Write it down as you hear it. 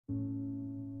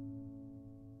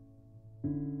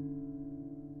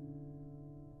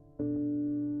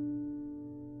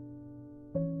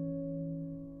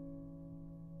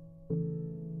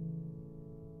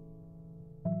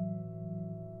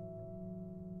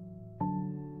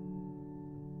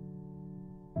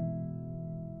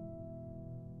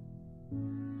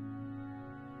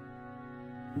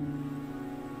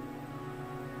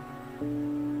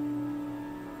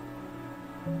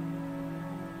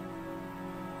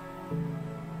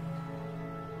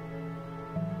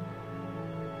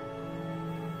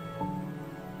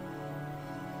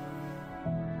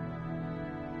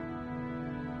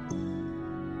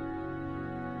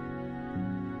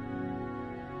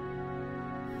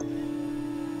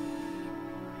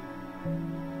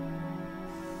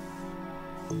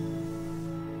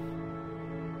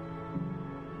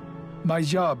My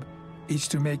job is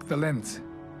to make the lens.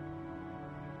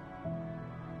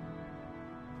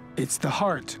 It's the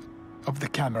heart of the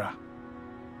camera.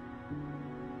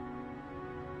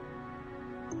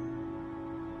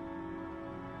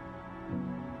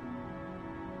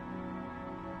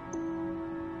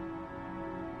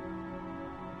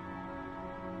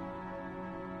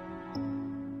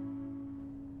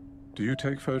 Do you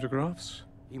take photographs?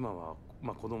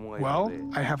 Well,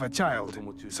 I have a child,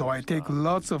 so I take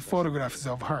lots of photographs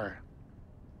of her.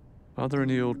 Are there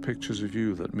any old pictures of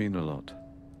you that mean a lot?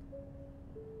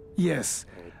 Yes,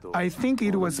 I think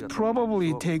it was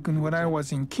probably taken when I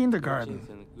was in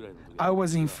kindergarten. I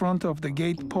was in front of the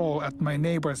gate pole at my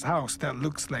neighbor's house that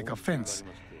looks like a fence.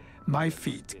 My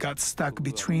feet got stuck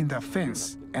between the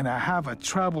fence, and I have a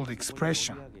troubled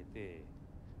expression.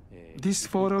 This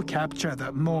photo captured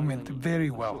that moment very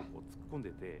well.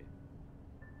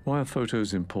 Why are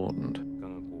photos important?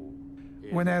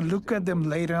 When I look at them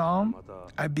later on,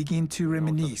 I begin to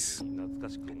reminisce.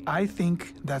 I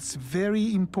think that's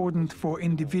very important for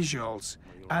individuals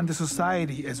and the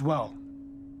society as well.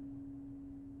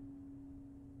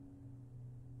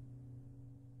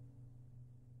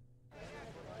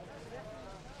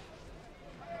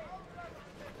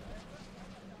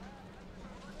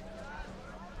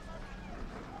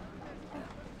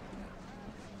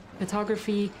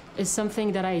 Photography is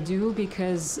something that I do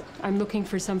because I'm looking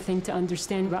for something to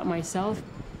understand about myself.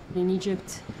 In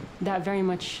Egypt, that very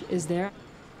much is there.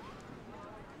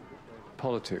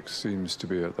 Politics seems to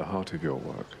be at the heart of your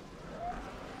work.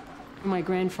 My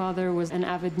grandfather was an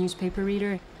avid newspaper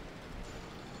reader.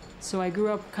 So I grew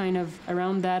up kind of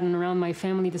around that and around my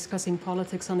family discussing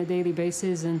politics on a daily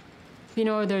basis and, you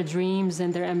know, their dreams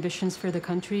and their ambitions for the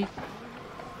country.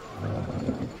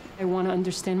 I want to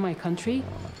understand my country.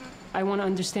 I want to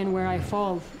understand where I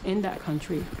fall in that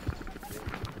country.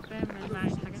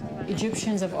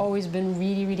 Egyptians have always been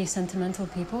really, really sentimental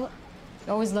people.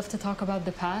 They always love to talk about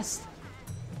the past.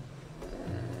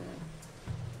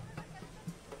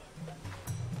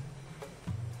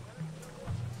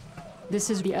 This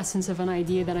is the essence of an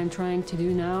idea that I'm trying to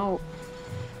do now.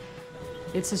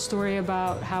 It's a story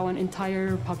about how an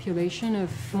entire population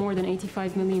of more than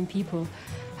 85 million people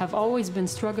have always been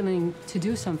struggling to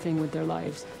do something with their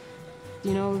lives.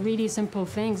 You know, really simple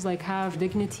things like have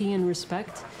dignity and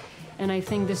respect. And I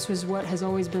think this was what has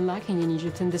always been lacking in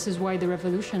Egypt, and this is why the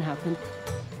revolution happened.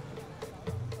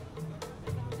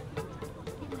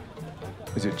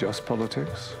 Is it just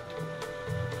politics?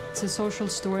 It's a social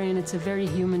story, and it's a very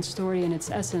human story in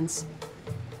its essence.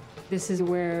 This is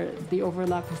where the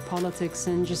overlap of politics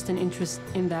and just an interest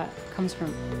in that comes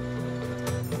from.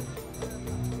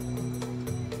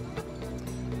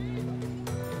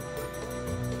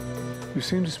 You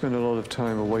seem to spend a lot of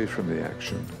time away from the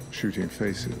action, shooting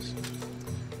faces.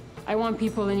 I want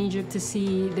people in Egypt to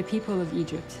see the people of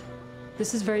Egypt.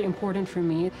 This is very important for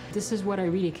me. This is what I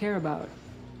really care about.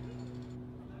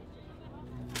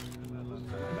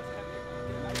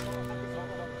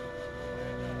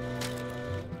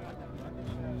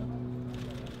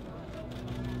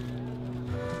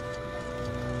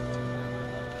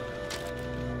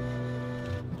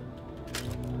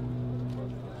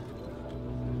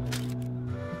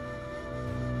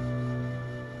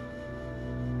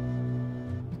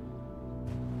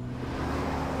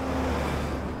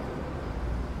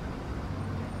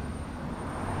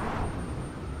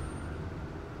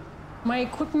 My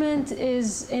equipment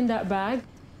is in that bag.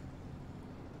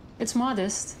 It's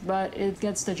modest, but it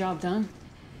gets the job done.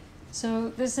 So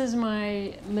this is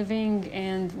my living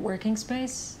and working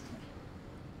space.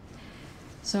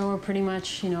 So pretty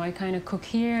much, you know, I kind of cook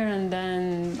here and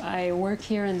then I work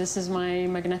here, and this is my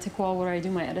magnetic wall where I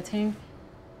do my editing.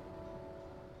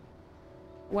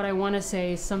 What I want to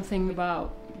say is something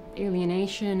about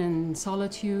alienation and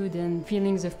solitude and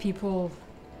feelings of people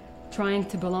trying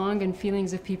to belong and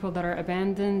feelings of people that are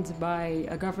abandoned by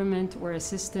a government or a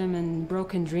system and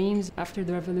broken dreams after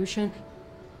the revolution.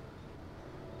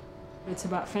 It's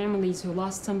about families who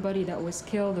lost somebody that was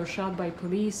killed or shot by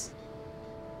police.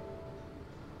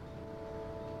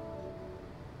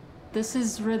 This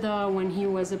is Rida when he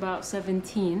was about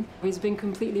 17. He's been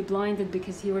completely blinded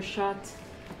because he was shot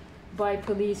by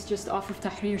police just off of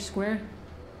Tahrir Square.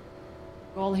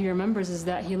 All he remembers is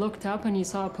that he looked up and he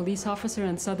saw a police officer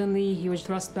and suddenly he was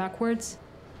thrust backwards.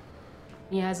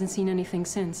 He hasn't seen anything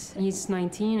since. He's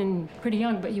 19 and pretty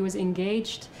young, but he was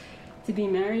engaged to be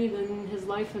married, and his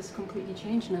life has completely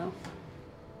changed now.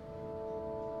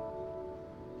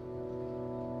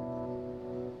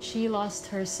 She lost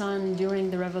her son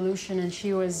during the revolution, and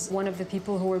she was one of the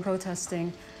people who were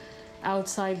protesting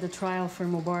outside the trial for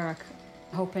Mubarak,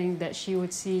 hoping that she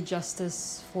would see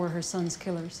justice for her son's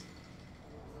killers.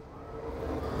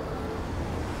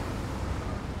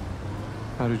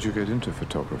 How did you get into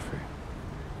photography?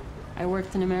 I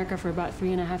worked in America for about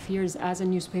 3.5 years as a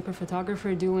newspaper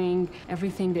photographer, doing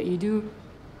everything that you do.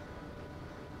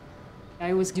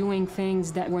 I was doing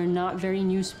things that were not very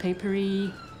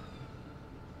newspapery.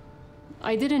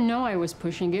 I didn't know I was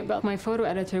pushing it, but my photo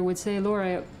editor would say,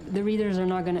 Laura, the readers are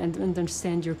not going to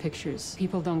understand your pictures.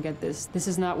 People don't get this. This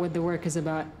is not what the work is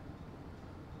about.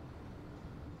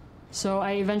 So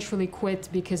I eventually quit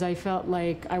because I felt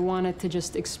like I wanted to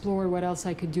just explore what else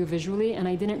I could do visually, and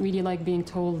I didn't really like being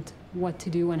told what to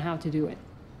do and how to do it.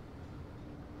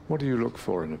 What do you look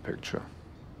for in a picture?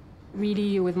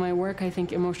 Really, with my work, I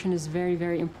think emotion is very,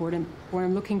 very important, where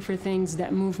I'm looking for things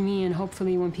that move me, and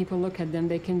hopefully when people look at them,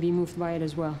 they can be moved by it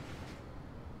as well.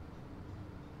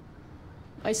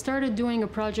 I started doing a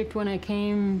project when I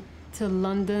came to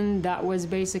London that was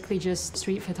basically just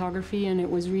street photography, and it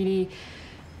was really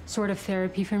sort of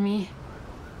therapy for me.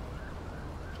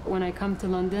 When I come to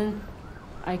London,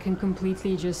 I can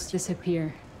completely just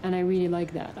disappear, and I really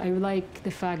like that. I like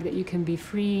the fact that you can be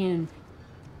free, and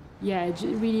yeah, it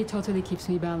really totally keeps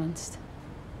me balanced.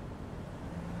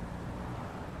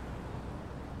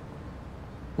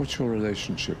 What's your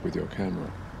relationship with your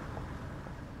camera?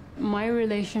 My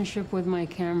relationship with my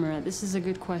camera, this is a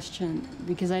good question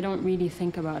because I don't really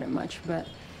think about it much, but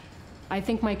I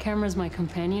think my camera is my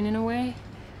companion in a way.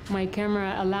 My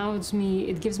camera allows me,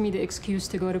 it gives me the excuse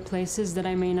to go to places that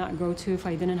I may not go to if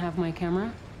I didn't have my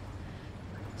camera.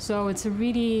 So it's a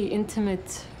really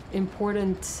intimate,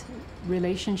 important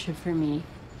relationship for me.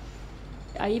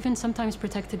 I even sometimes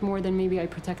protect it more than maybe I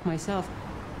protect myself.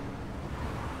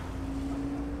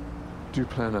 Do you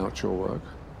plan out your work?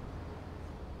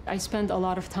 I spend a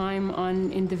lot of time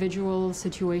on individual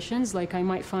situations, like I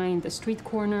might find a street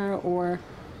corner or,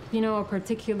 you know, a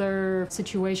particular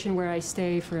situation where I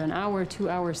stay for an hour, 2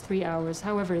 hours, 3 hours,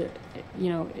 however, you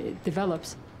know, it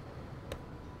develops.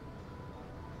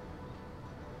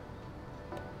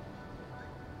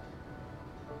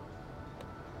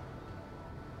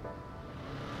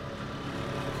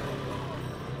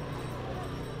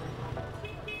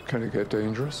 Can it get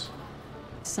dangerous?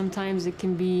 Sometimes it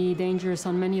can be dangerous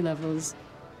on many levels.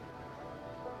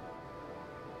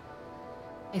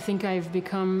 I think I've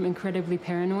become incredibly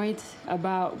paranoid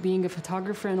about being a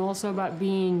photographer and also about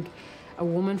being a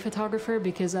woman photographer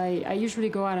because I usually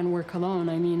go out and work alone.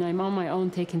 I mean, I'm on my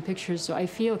own taking pictures, so I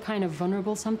feel kind of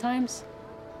vulnerable sometimes.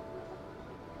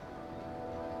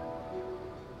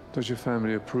 Does your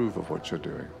family approve of what you're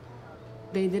doing?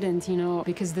 They didn't, you know,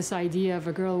 because this idea of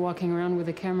a girl walking around with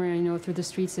a camera, you know, through the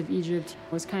streets of Egypt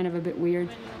was kind of a bit weird.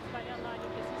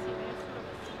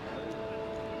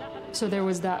 So there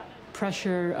was that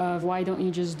pressure of why don't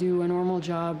you just do a normal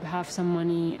job, have some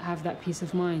money, have that peace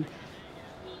of mind.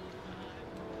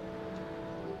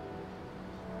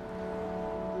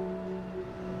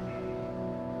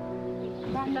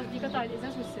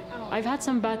 I've had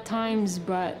some bad times,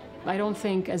 but I don't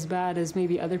think as bad as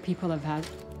maybe other people have had.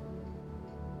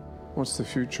 What's the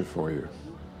future for you?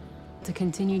 To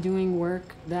continue doing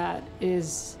work that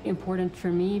is important for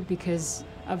me because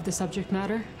of the subject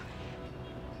matter.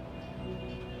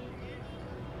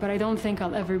 But I don't think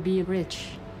I'll ever be rich.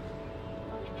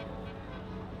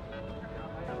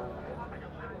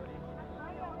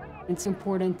 It's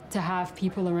important to have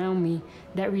people around me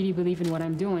that really believe in what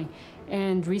I'm doing.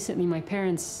 And recently my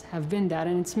parents have been that,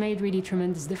 and it's made really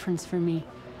tremendous difference for me.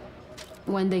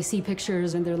 When they see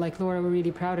pictures and they're like, Laura, we're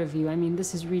really proud of you. I mean,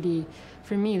 this is really,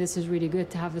 for me, this is really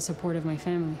good to have the support of my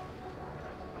family.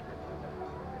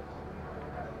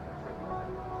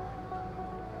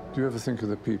 Do you ever think of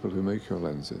the people who make your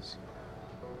lenses?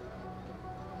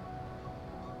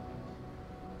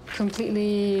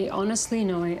 Completely honestly,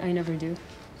 no, I never do.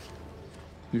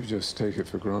 You just take it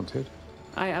for granted?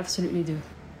 I absolutely do.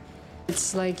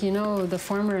 It's like, you know, the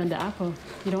farmer and the apple.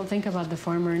 You don't think about the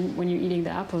farmer when you're eating the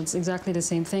apple. It's exactly the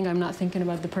same thing. I'm not thinking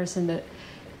about the person that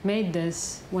made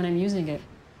this when I'm using it.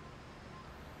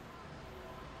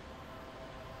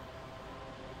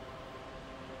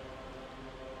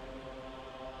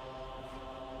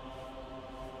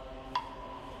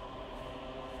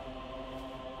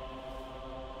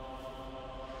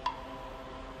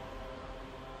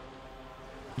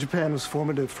 Japan was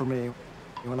formative for me.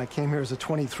 When I came here as a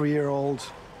 23-year-old,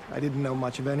 I didn't know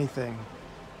much of anything.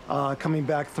 Coming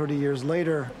back 30 years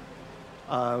later,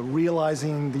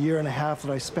 realizing the year and a half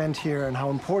that I spent here and how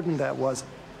important that was,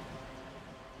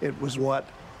 it was what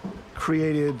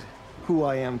created who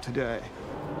I am today.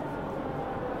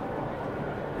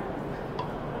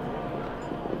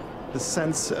 The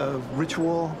sense of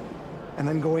ritual, and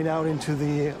then going out into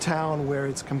the town where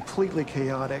it's completely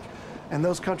chaotic. And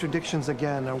those contradictions,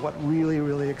 again, are what really,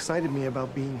 really excited me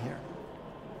about being here.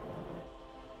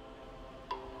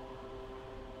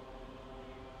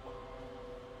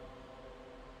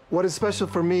 What is special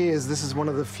for me is this is one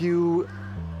of the few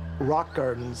rock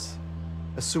gardens,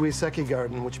 a suiseki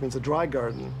garden, which means a dry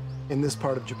garden, in this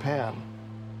part of Japan.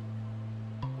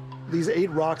 These 8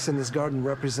 rocks in this garden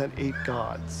represent 8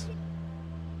 gods.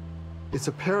 It's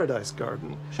a paradise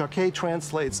garden. Shake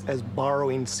translates as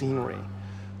borrowing scenery.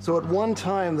 So at one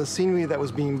time, the scenery that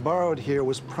was being borrowed here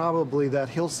was probably that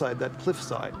hillside, that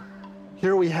cliffside.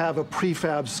 Here we have a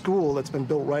prefab school that's been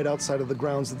built right outside of the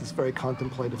grounds of this very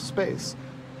contemplative space.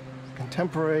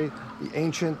 Contemporary, the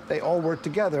ancient, they all work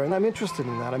together, and I'm interested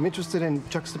in that. I'm interested in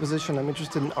juxtaposition, I'm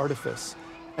interested in artifice,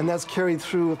 and that's carried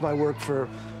through with my work for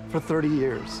 30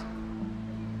 years.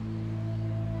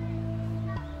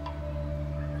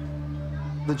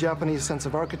 The Japanese sense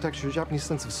of architecture, the Japanese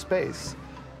sense of space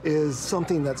is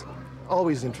something that's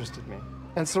always interested me,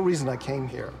 and it's the reason I came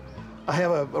here. I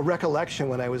have a recollection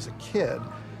when I was a kid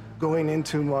going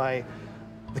into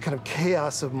the kind of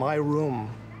chaos of my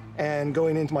room and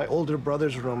going into my older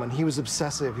brother's room, and he was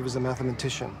obsessive, he was a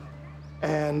mathematician.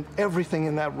 And everything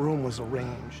in that room was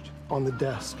arranged on the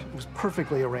desk. It was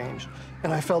perfectly arranged.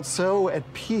 And I felt so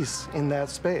at peace in that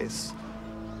space.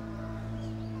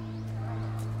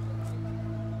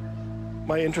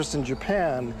 My interest in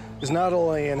Japan is not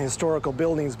only in historical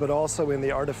buildings, but also in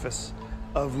the artifice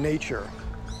of nature.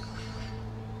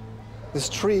 This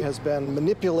tree has been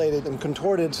manipulated and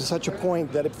contorted to such a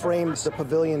point that it frames the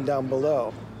pavilion down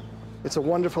below. It's a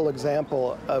wonderful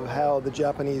example of how the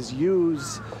Japanese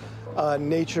use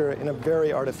nature in a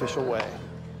very artificial way.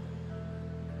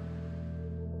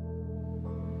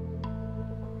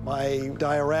 My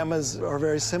dioramas are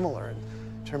very similar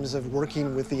in terms of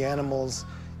working with the animals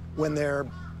when they're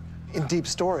in deep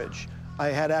storage. I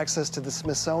had access to the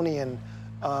Smithsonian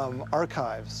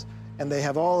archives, and they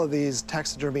have all of these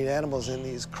taxidermied animals in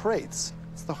these crates.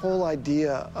 It's the whole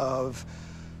idea of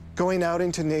going out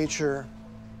into nature,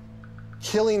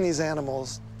 killing these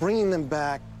animals, bringing them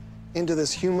back into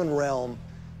this human realm,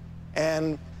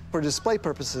 and for display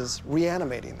purposes,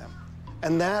 reanimating them.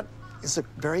 And that is a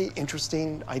very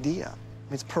interesting idea. I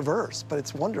mean, it's perverse, but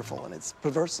it's wonderful in its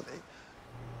perversity.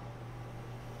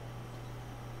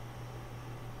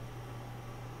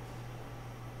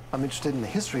 I'm interested in the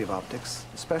history of optics,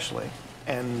 especially,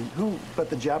 and who but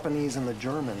the Japanese and the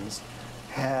Germans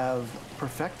have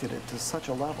perfected it to such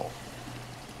a level.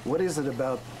 What is it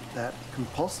about that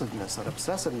compulsiveness, that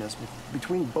obsessiveness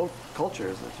between both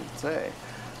cultures, I should say,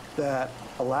 that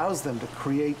allows them to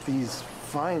create these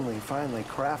finely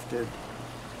crafted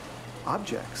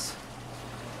objects?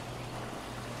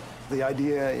 The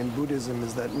idea in Buddhism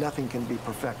is that nothing can be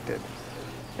perfected.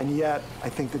 And yet, I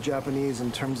think the Japanese, in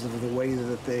terms of the way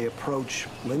that they approach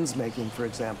lens making, for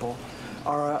example,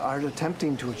 are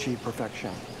attempting to achieve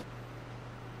perfection.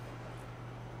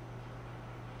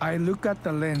 I look at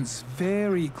the lens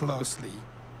very closely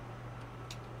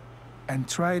and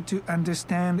try to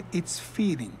understand its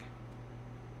feeling.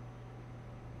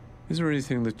 Is there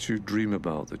anything that you dream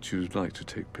about that you'd like to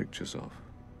take pictures of?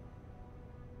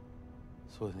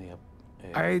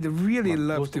 I'd really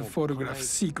love to photograph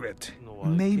secret,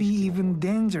 maybe even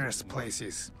dangerous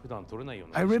places.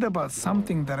 I read about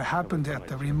something that happened at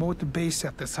the remote base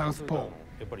at the South Pole.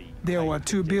 There were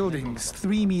 2 buildings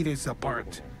 3 meters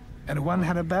apart, and one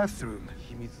had a bathroom.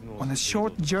 On a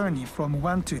short journey from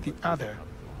one to the other,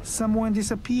 someone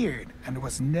disappeared and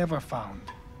was never found.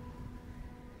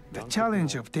 The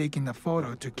challenge of taking a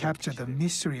photo to capture the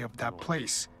mystery of that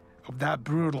place, of that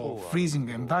brutal, freezing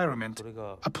environment,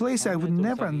 a place I would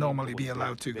never normally be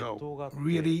allowed to go,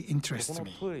 really interests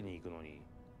me.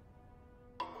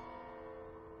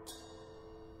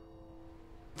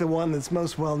 The one that's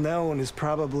most well known is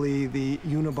probably the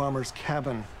Unabomber's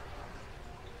cabin.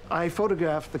 I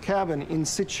photographed the cabin in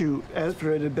situ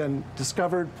after it had been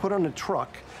discovered, put on a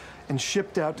truck, and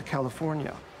shipped out to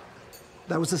California.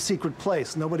 That was a secret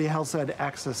place. Nobody else had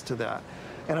access to that.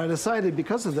 And I decided,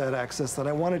 because of that access, that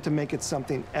I wanted to make it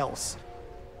something else.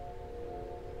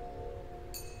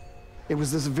 It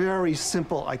was this very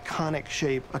simple, iconic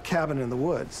shape, a cabin in the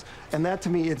woods. And that, to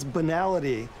me, its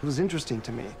banality was interesting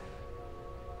to me.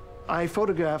 I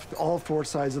photographed all four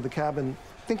sides of the cabin,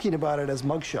 thinking about it as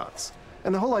mugshots.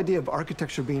 And the whole idea of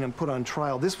architecture being put on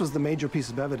trial, this was the major piece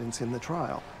of evidence in the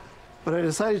trial. But I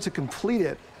decided to complete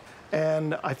it,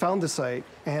 and I found the site,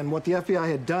 and what the FBI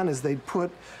had done is they'd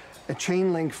put a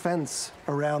chain link fence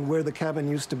around where the cabin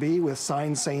used to be with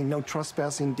signs saying no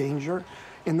trespassing danger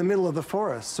in the middle of the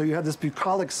forest. So you had this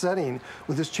bucolic setting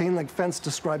with this chain link fence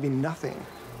describing nothing.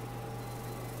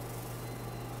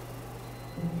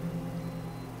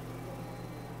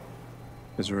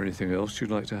 Is there anything else you'd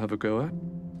like to have a go at?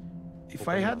 If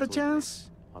I had the chance,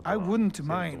 I wouldn't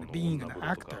mind being an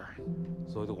actor.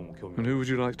 And who would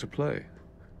you like to play?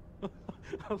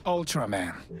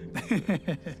 Ultraman.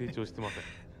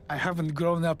 I haven't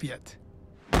grown up yet.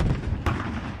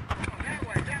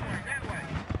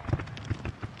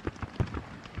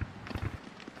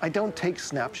 I don't take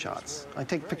snapshots. I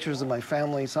take pictures of my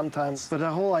family sometimes, but the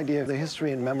whole idea of the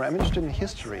history and memory, I'm interested in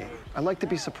history. I like to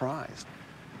be surprised.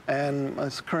 And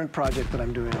this current project that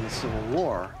I'm doing on the Civil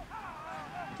War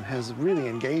has really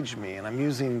engaged me, and I'm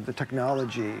using the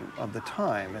technology of the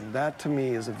time, and that to me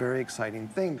is a very exciting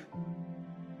thing.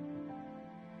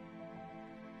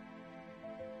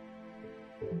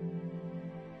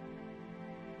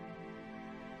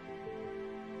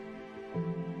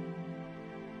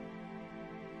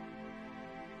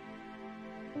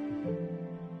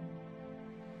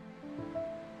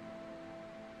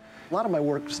 A lot of my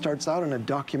work starts out in a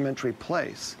documentary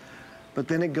place, but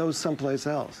then it goes someplace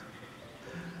else.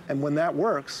 And when that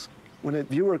works, when a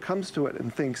viewer comes to it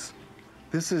and thinks,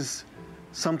 this is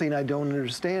something I don't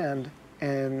understand,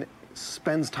 and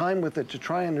spends time with it to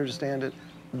try and understand it,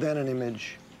 then an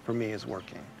image for me is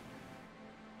working.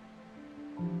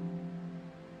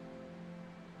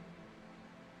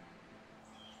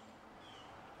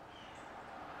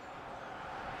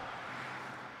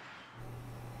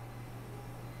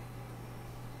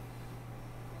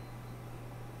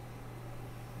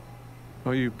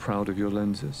 Are you proud of your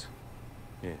lenses?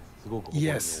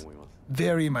 Yes,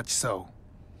 very much so.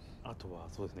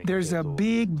 There's a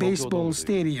big baseball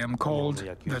stadium called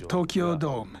the Tokyo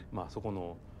Dome.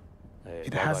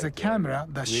 It has a camera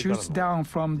that shoots down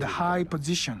from the high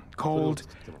position called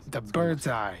the bird's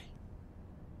eye.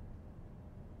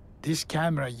 This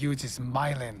camera uses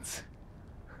my lens.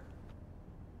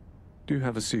 Do you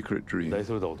have a secret dream?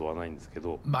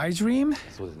 My dream?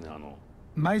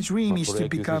 My dream is to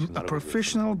become a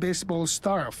professional baseball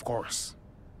star, of course.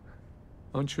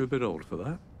 Aren't you a bit old for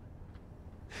that?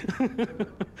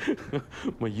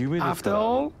 After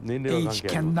all, age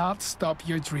cannot stop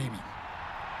your dreaming.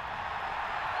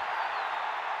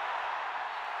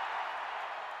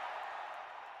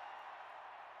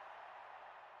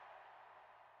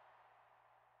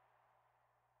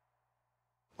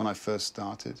 When I first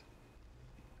started,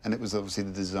 and it was obviously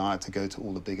the desire to go to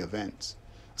all the big events.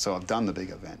 So I've done the big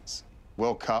events.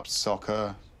 World Cup,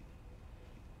 soccer,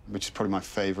 which is probably my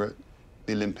favorite,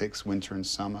 the Olympics, winter and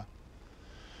summer.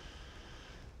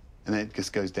 And then it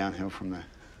just goes downhill from there.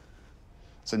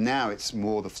 So now it's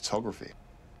more the photography.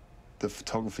 The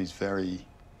photography is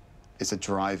it's a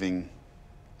driving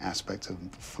aspect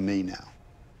for me now.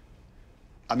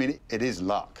 I mean, it is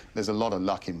luck. There's a lot of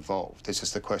luck involved. It's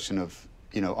just a question of,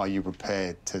 are you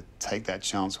prepared to take that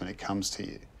chance when it comes to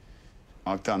you?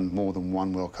 I've done more than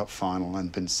one World Cup final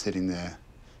and been sitting there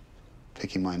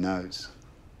picking my nose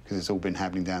because it's all been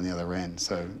happening down the other end.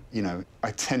 So,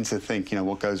 I tend to think,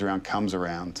 what goes around comes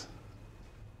around.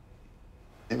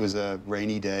 It was a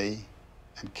rainy day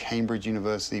and Cambridge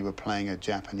University were playing a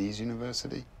Japanese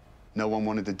university. No one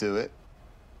wanted to do it.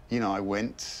 I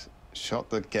went,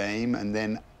 shot the game, and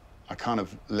then I kind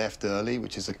of left early,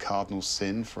 which is a cardinal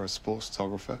sin for a sports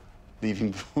photographer,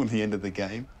 leaving before the end of the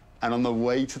game. And on the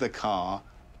way to the car,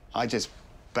 I just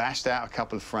bashed out a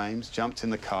couple of frames, jumped in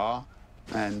the car,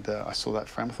 and I saw that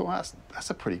frame. I thought, well,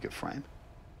 that's a pretty good frame.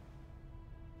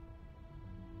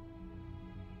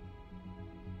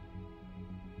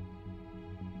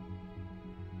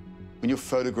 When you're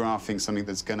photographing something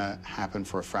that's going to happen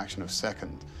for a fraction of a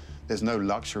second, there's no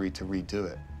luxury to redo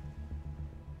it.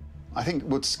 I think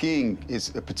skiing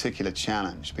is a particular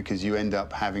challenge because you end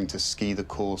up having to ski the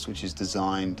course which is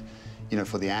designed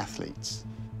for the athletes.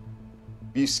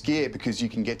 You ski it because you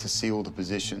can get to see all the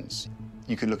positions.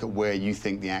 You can look at where you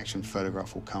think the action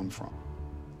photograph will come from.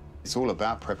 It's all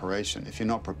about preparation. If you're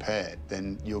not prepared,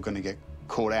 then you're going to get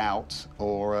caught out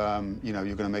or, you're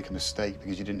going to make a mistake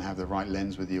because you didn't have the right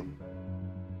lens with you.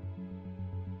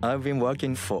 I've been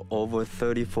working for over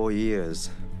 34 years.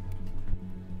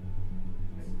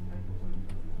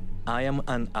 I am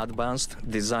an advanced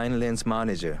design lens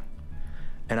manager,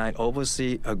 and I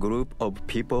oversee a group of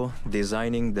people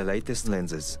designing the latest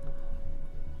lenses.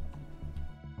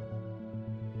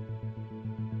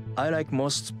 I like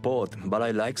most sport, but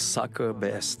I like soccer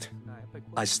best.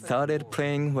 I started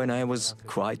playing when I was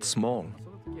quite small.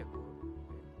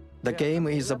 The game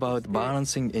is about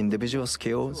balancing individual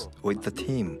skills with the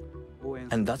team,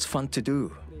 and that's fun to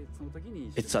do.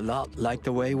 It's a lot like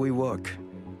the way we work.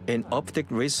 In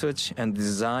optic research and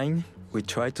design, we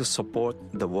try to support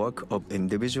the work of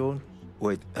individual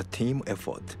with a team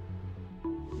effort.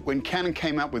 When Canon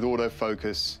came up with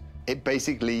autofocus, it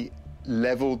basically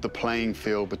leveled the playing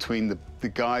field between the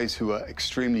guys who are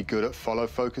extremely good at follow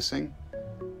focusing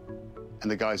and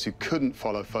the guys who couldn't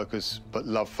follow focus but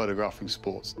love photographing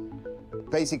sports.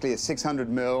 Basically a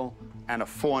 600mm and a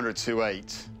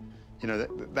 400-2.8, you know,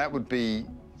 that would be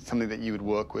something that you would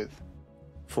work with.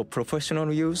 For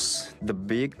professional use, the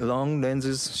big, long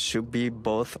lenses should be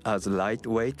both as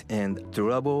lightweight and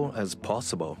durable as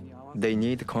possible. They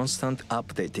need constant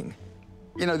updating.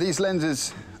 You know, these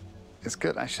lenses, it's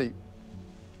good, actually.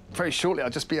 Very shortly, I'll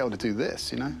just be able to do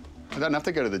this, you know? I don't have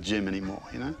to go to the gym anymore,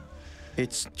 you know?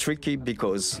 It's tricky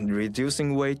because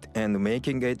reducing weight and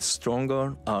making it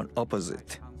stronger are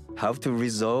opposite. How to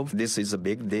resolve this is a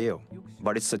big deal,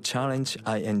 but it's a challenge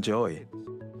I enjoy.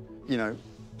 You know,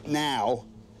 now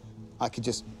I could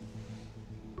just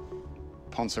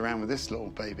ponce around with this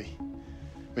little baby,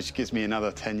 which gives me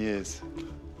another 10 years,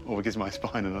 or gives my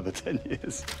spine another 10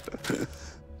 years.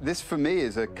 This, for me,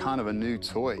 is a kind of a new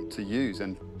toy to use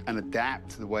and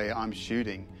adapt to the way I'm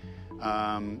shooting.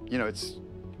 You know, it's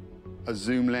a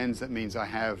zoom lens. That means I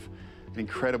have an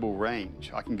incredible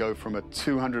range. I can go from a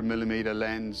 200mm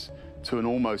lens to an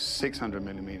almost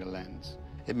 600mm lens.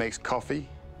 It makes coffee,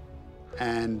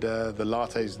 and the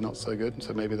latte is not so good,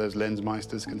 so maybe those lens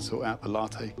meisters can sort out the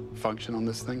latte function on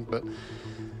this thing, but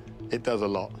it does a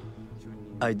lot.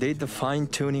 I did the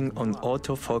fine-tuning on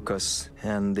autofocus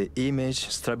and the image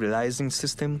stabilizing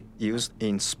system used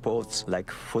in sports like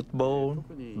football,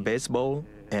 baseball,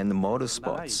 and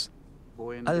motorsports.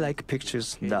 I like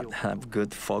pictures that have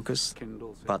good focus,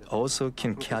 but also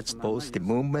can catch both the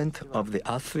movement of the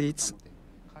athletes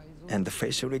and the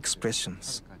facial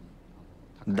expressions.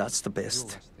 That's the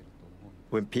best.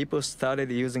 When people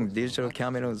started using digital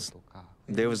cameras,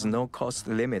 there was no cost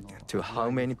limit to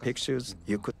how many pictures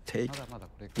you could take.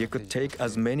 You could take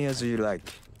as many as you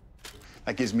like.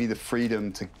 That gives me the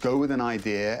freedom to go with an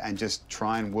idea and just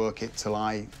try and work it till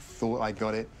I thought I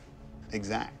got it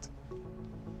exact.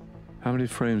 How many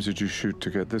frames did you shoot to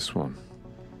get this one?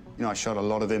 You know, I shot a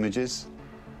lot of images.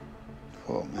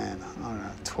 Oh, man, I don't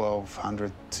know,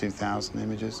 1,200, 2,000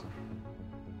 images.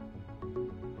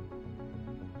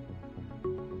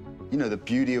 You know, the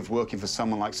beauty of working for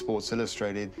someone like Sports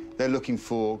Illustrated, they're looking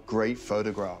for great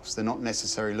photographs. They're not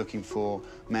necessarily looking for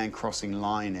man crossing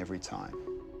line every time.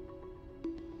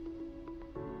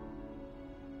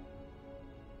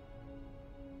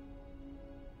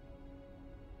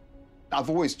 I've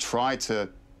always tried to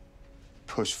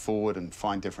push forward and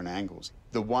find different angles.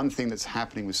 The one thing that's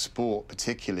happening with sport,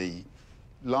 particularly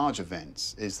large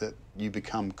events, is that you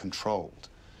become controlled.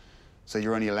 So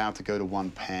you're only allowed to go to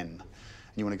one pen.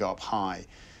 You want to go up high.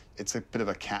 It's a bit of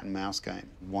a cat and mouse game,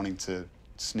 wanting to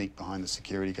sneak behind the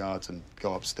security guards and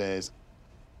go upstairs.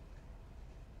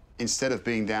 Instead of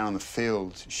being down on the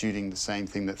field shooting the same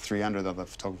thing that 300 other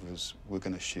photographers were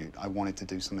going to shoot, I wanted to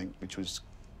do something which was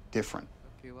different.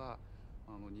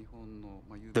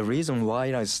 The reason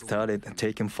why I started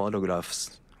taking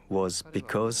photographs was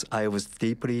because I was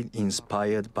deeply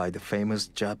inspired by the famous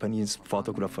Japanese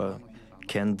photographer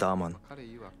Ken Damon.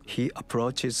 He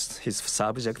approaches his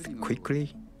subject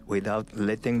quickly without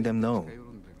letting them know,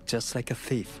 just like a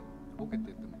thief.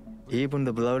 Even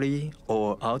the blurry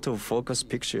or out-of-focus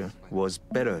picture was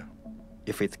better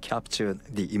if it captured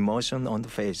the emotion on the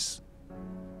face.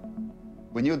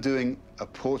 When you're doing a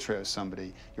portrait of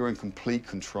somebody, you're in complete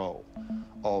control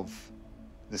of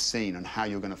the scene and how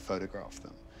you're going to photograph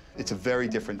them. It's a very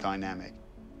different dynamic.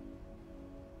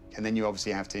 And then you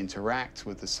obviously have to interact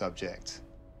with the subject.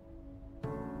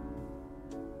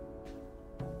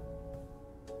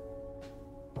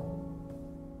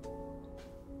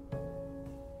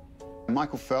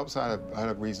 Michael Phelps I had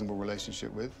a reasonable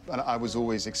relationship with. And I was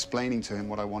always explaining to him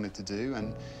what I wanted to do,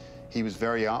 and he was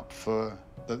very up for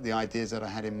the ideas that I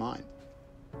had in mind.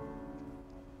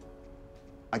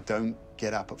 I don't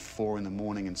get up at 4 in the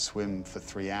morning and swim for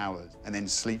 3 hours and then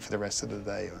sleep for the rest of the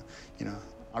day. Or, you know,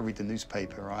 I read the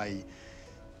newspaper, I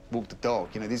walk the dog.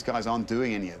 You know, these guys aren't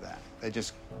doing any of that. They're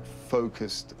just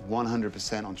focused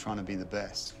 100% on trying to be the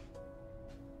best.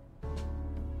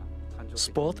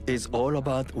 Sport is all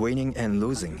about winning and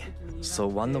losing. So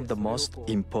one of the most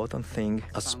important things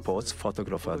a sports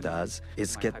photographer does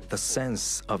is get the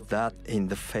sense of that in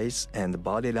the face and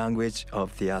body language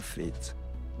of the athlete.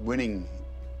 Winning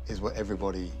is what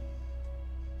everybody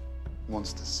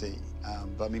wants to see.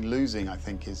 But I mean, losing, I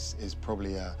think, is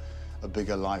probably a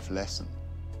bigger life lesson.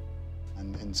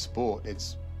 And in sport,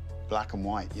 it's black and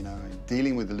white, you know. And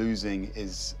dealing with losing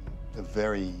is a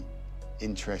very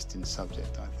interesting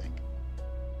subject, I think.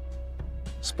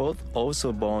 Sport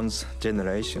also bonds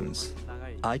generations.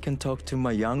 I can talk to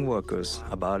my young workers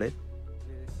about it.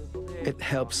 It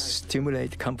helps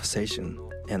stimulate conversation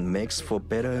and makes for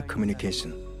better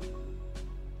communication.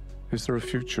 Is there a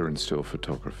future in still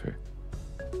photography?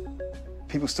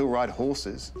 People still ride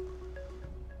horses.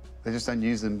 They just don't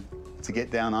use them to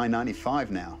get down I-95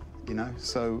 now, you know?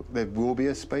 So there will be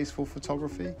a space for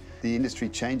photography. The industry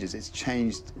changes. It's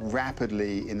changed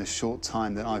rapidly in the short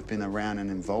time that I've been around and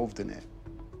involved in it.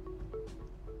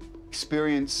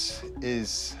 Experience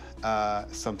is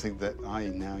something that I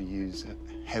now use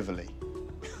heavily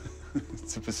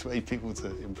to persuade people to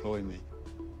employ me.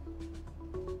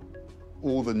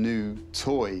 All the new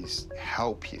toys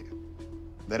help you.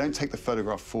 They don't take the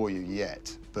photograph for you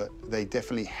yet, but they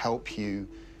definitely help you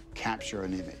capture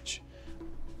an image.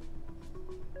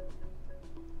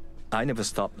 I never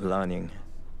stopped learning,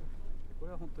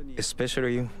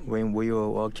 especially when we were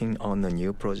working on a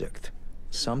new project.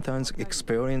 Sometimes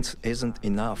experience isn't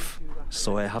enough,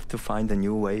 so I have to find a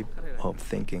new way of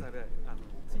thinking.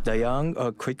 The young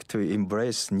are quick to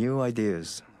embrace new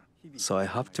ideas, so I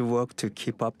have to work to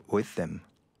keep up with them.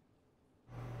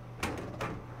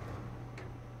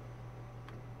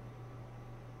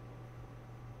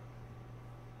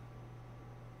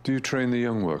 Do you train the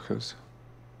young workers?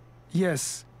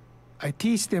 Yes, I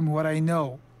teach them what I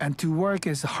know and to work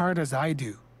as hard as I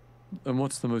do. And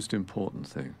what's the most important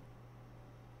thing?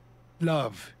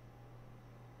 Love.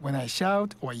 When I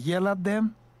shout or yell at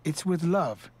them, it's with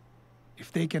love.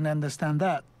 If they can understand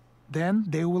that, then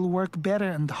they will work better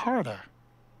and harder.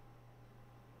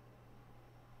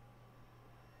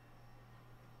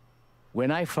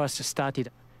 When I first started,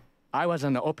 I was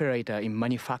an operator in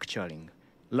manufacturing,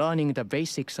 learning the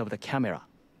basics of the camera.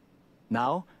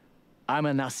 Now, I'm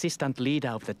an assistant leader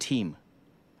of the team.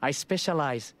 I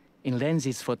specialize in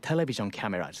lenses for television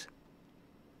cameras.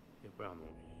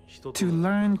 To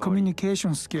learn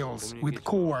communication skills with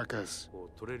coworkers.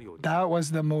 That was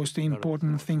the most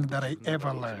important thing that I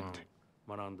ever learned.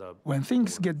 When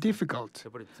things get difficult,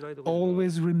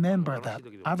 always remember that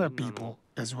other people,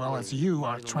 as well as you,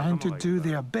 are trying to do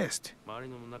their best.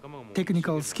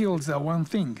 Technical skills are one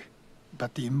thing,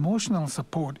 but the emotional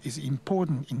support is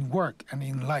important in work and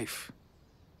in life.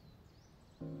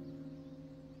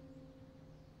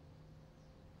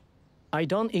 I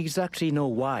don't exactly know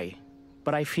why,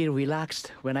 but I feel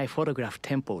relaxed when I photograph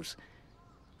temples.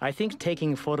 I think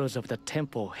taking photos of the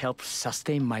temple helps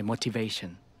sustain my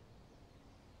motivation.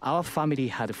 Our family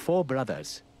had 4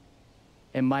 brothers,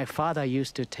 and my father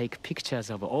used to take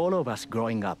pictures of all of us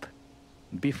growing up.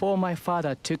 Before my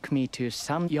father took me to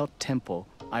some yacht temple,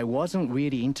 I wasn't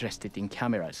really interested in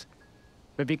cameras.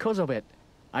 But because of it,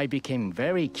 I became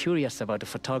very curious about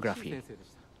photography.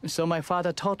 So my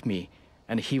father taught me,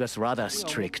 and he was rather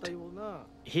strict.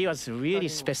 He was really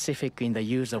specific in the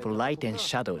use of light and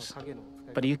shadows.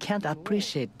 But you can't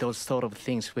appreciate those sort of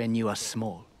things when you are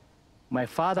small. My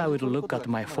father would look at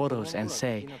my photos and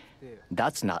say,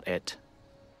 "That's not it."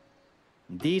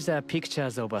 These are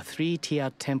pictures of a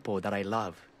 3-tiered temple that I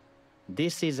love.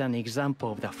 This is an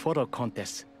example of the photo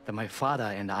contest that my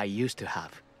father and I used to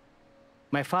have.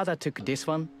 My father took this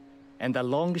one, and the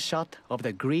long shot of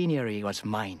the greenery was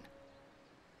mine.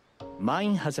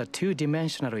 Mine has a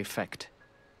 2-dimensional effect,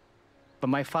 but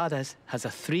my father's has a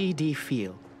 3D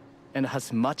feel and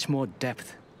has much more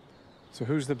depth. So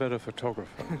who's the better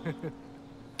photographer?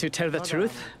 To tell the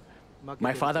truth,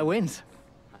 my father wins.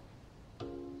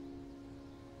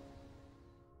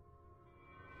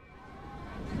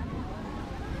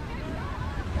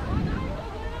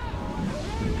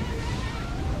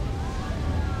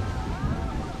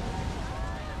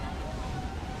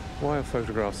 Why are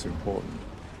photographs important?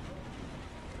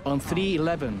 On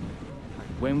 3/11,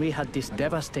 when we had this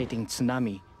devastating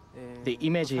tsunami, the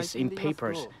images in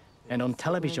papers and on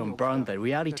television burned the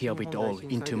reality of it all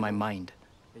into my mind.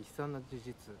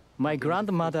 My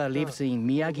grandmother lives in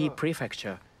Miyagi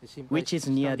Prefecture, which is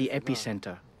near the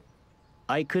epicenter.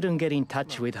 I couldn't get in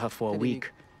touch with her for a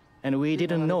week, and we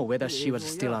didn't know whether she was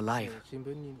still alive.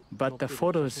 But the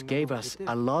photos gave us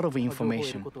a lot of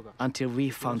information until we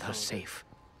found her safe.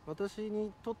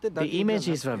 The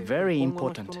images were very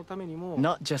important,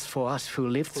 not just for us who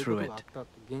lived through it,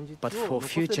 but for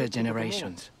future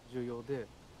generations.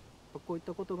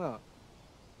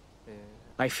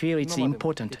 I feel it's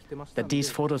important that these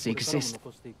photos exist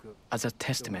as a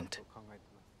testament.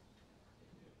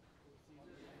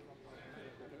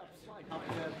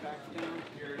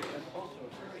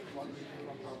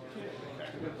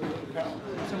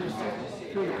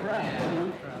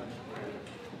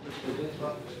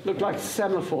 Looked like a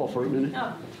semaphore for a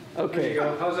minute. Okay,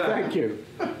 thank you.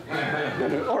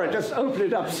 All right, just open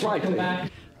it up slightly.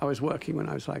 I was working when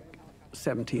I was like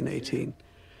 17, 18,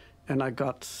 and I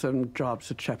got some jobs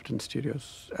at Shepton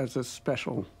Studios as a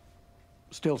special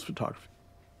stills photographer.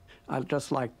 I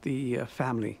just liked the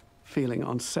family feeling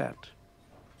on set,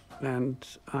 and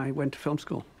I went to film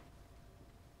school.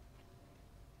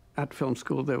 At film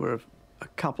school, there were a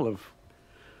couple of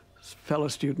fellow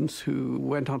students who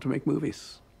went on to make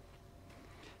movies,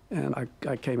 and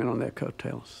I came in on their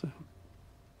coattails. So.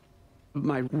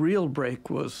 My real break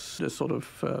was a sort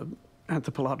of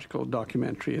anthropological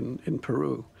documentary in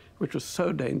Peru, which was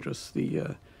so dangerous.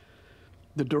 The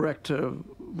director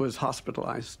was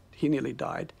hospitalized. He nearly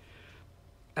died.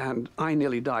 And I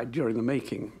nearly died during the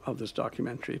making of this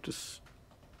documentary. It was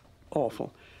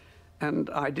awful. And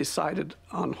I decided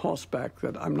on horseback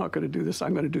that I'm not going to do this.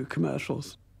 I'm going to do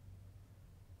commercials.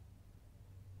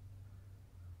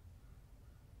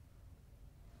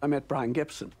 I met Brian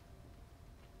Gibson,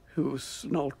 who's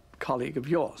an old colleague of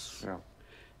yours. Yeah.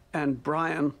 And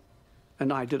Brian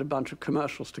and I did a bunch of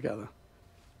commercials together.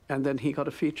 And then he got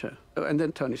a feature. And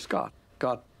then Tony Scott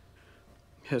got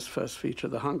his first feature,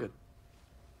 The Hungered.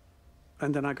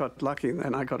 And then I got lucky,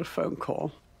 and I got a phone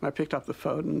call. I picked up the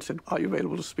phone and said, "Are you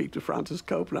available to speak to Francis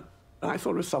Coppola?" And I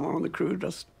thought it was someone on the crew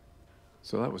just...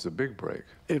 So that was a big break.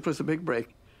 It was a big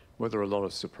break. Were there a lot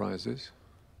of surprises?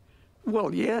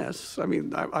 Well, yes. I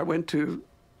mean, I went to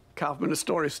Kaufman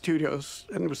Astoria Studios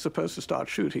and was supposed to start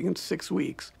shooting in 6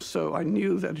 weeks. So I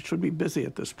knew that it should be busy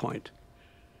at this point.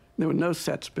 There were no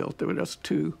sets built. There were just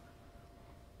two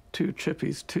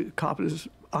chippies, two carpenters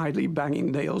idly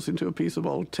banging nails into a piece of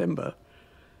old timber.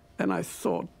 And I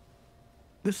thought,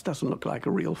 this doesn't look like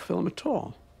a real film at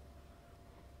all.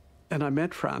 And I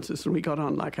met Francis, and we got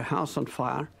on like a house on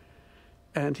fire.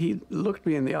 And he looked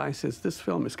me in the eye and says, "This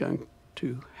film is going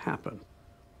to happen."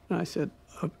 And I said,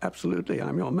 "Oh, absolutely,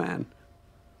 I'm your man."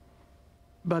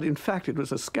 But in fact, it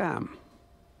was a scam.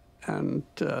 And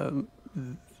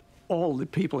all the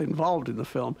people involved in the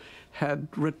film had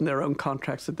written their own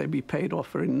contracts that they'd be paid off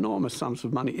for enormous sums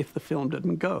of money if the film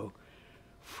didn't go.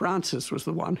 Francis was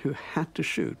the one who had to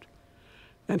shoot.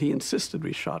 And he insisted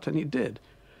we shot, and he did.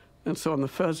 And so on the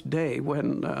first day,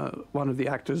 when one of the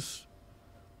actors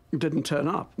didn't turn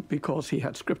up because he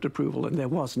had script approval and there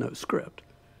was no script,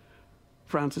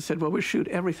 Francis said, "Well, we'll shoot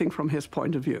everything from his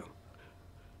point of view.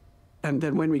 And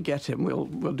then when we get him, we'll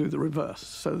do the reverse."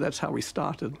 So that's how we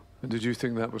started. And did you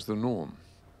think that was the norm?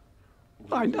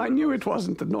 I knew it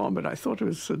wasn't the norm, but I thought it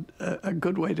was a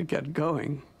good way to get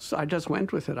going. So I just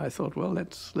went with it. I thought, well,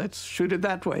 let's shoot it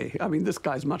that way. I mean, this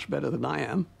guy's much better than I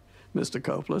am, Mr.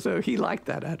 Coppola, so he liked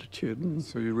that attitude. And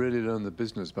so you really learned the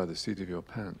business by the seat of your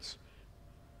pants?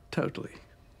 Totally.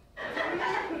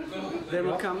 They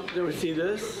will come, they will see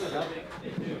this.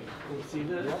 See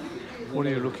this. What are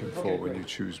you looking for when you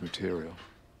choose material?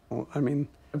 Well, I mean,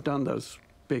 I've done those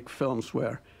big films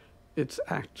where it's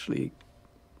actually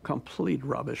complete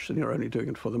rubbish and you're only doing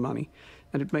it for the money.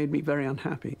 And it made me very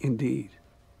unhappy indeed.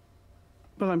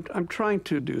 But I'm trying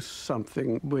to do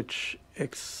something which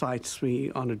excites me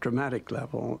on a dramatic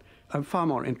level. I'm far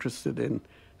more interested in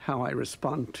how I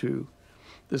respond to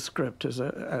the script as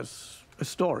a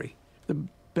story. The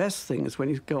best thing is when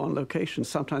you go on location.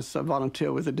 Sometimes I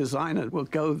volunteer with a designer. We'll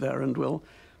go there and we'll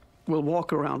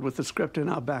walk around with the script in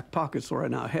our back pockets or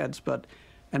in our heads,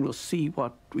 and we'll see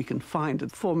what we can find. And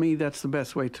for me, that's the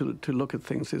best way to look at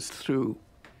things, is through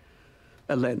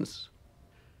a lens.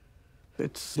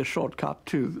 It's the shortcut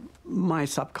to my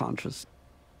subconscious.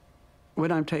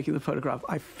 When I'm taking the photograph,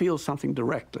 I feel something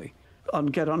directly. On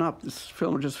Get On Up, this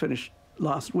film just finished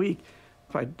last week.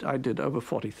 I did over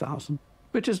 40,000,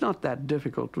 which is not that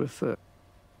difficult with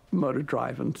motor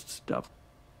drive and stuff.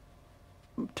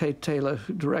 Tate Taylor,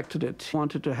 who directed it,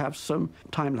 wanted to have some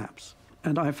time-lapse.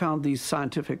 And I found these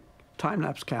scientific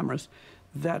time-lapse cameras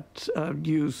that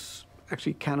use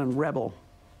actually Canon Rebel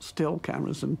still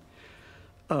cameras and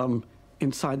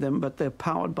inside them, but they're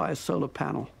powered by a solar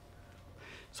panel.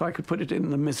 So I could put it in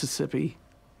the Mississippi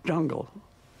jungle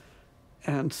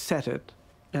and set it,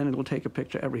 and it will take a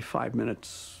picture every 5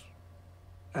 minutes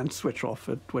and switch off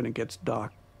it when it gets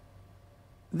dark.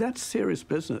 That's serious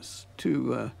business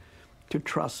to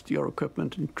trust your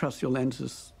equipment and trust your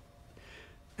lenses.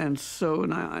 And so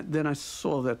then I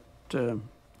saw that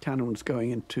Canon was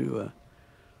going into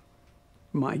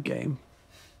my game,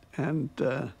 and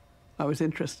I was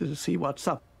interested to see what's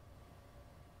up.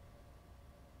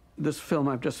 This film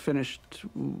I've just finished,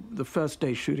 the first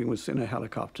day shooting was in a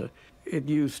helicopter. It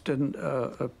used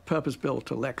a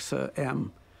purpose-built Alexa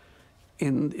M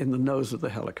in the nose of the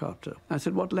helicopter. I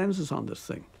said, what lens is on this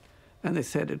thing? And they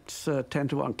said it's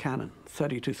 10-to-1 Canon,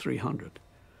 30-300.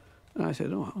 And I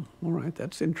said, oh, all right,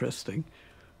 that's interesting.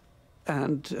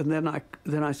 And then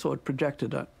I saw it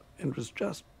projected, and it was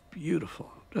just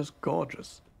beautiful, just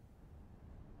gorgeous.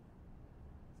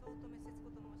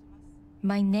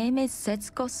 My name is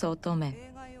Setsuko Sotome,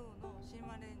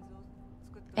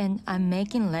 and I'm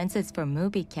making lenses for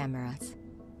movie cameras.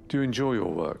 Do you enjoy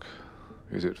your work?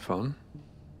 Is it fun?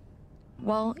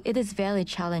 Well, it is very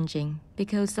challenging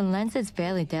because the lens is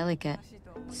very delicate,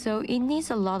 so it needs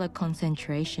a lot of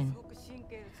concentration.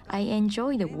 I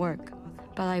enjoy the work,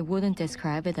 but I wouldn't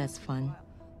describe it as fun.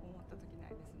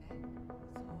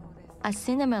 A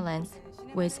cinema lens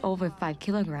weighs over 5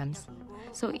 kilograms,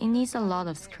 so it needs a lot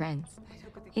of strength.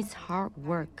 It's hard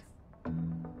work.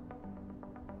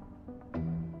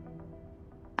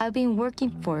 I've been working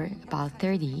for about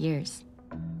 30 years.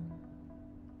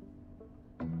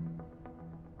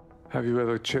 Have you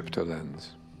ever chipped a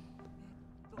lens?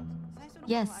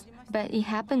 Yes, but it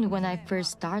happened when I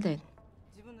first started.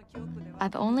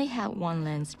 I've only had one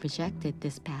lens rejected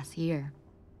this past year.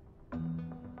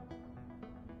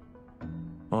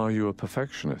 Are you a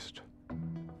perfectionist?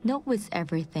 Not with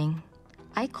everything.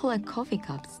 I collect coffee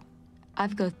cups.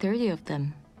 I've got 30 of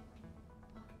them.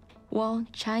 Well,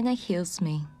 China heals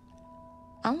me.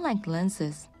 Unlike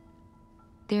lenses,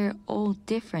 they're all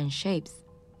different shapes,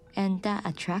 and that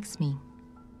attracts me.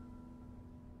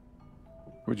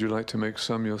 Would you like to make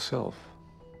some yourself?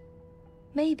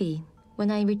 Maybe,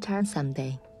 when I return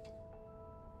someday.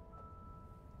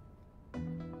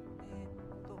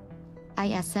 I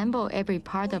assemble every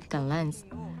part of the lens,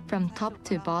 from top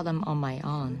to bottom on my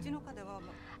own.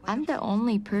 I'm the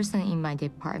only person in my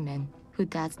department who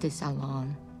does this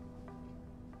alone.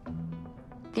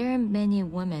 There are many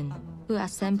women who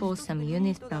assemble some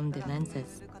units from the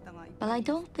lenses, but I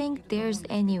don't think there's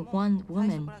any one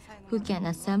woman who can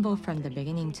assemble from the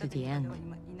beginning to the end.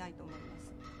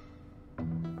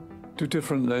 Do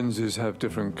different lenses have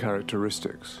different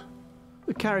characteristics?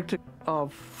 The character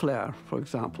of flare, for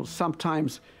example,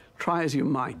 sometimes, try as you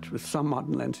might, with some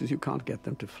modern lenses, you can't get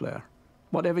them to flare.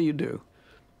 Whatever you do.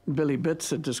 Billy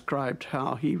Bitzer described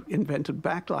how he invented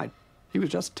backlight. He was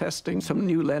just testing some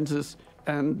new lenses,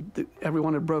 and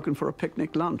everyone had broken for a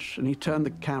picnic lunch, and he turned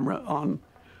the camera on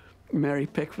Mary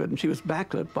Pickford, and she was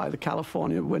backlit by the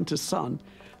California winter sun.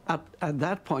 At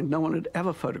that point, no one had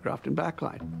ever photographed in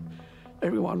backlight.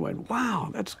 Everyone went,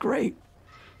 wow, that's great.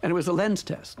 And it was a lens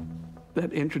test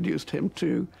that introduced him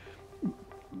to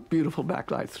beautiful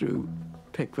backlight through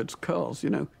Pickford's curls,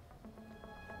 you know.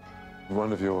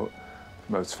 One of your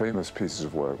most famous pieces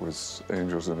of work was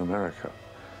Angels in America.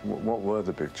 What were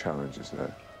the big challenges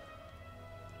there?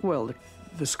 Well,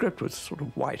 the script was sort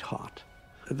of white hot.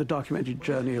 The documentary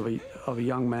journey of a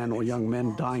young man or young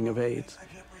men dying of AIDS,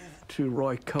 to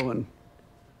Roy Cohen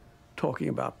talking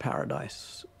about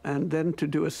paradise, and then to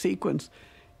do a sequence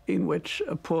in which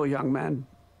a poor young man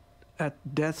at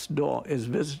death's door is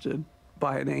visited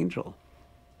by an angel.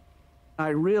 I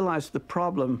realized the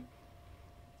problem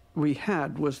we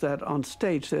had was that on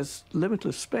stage there's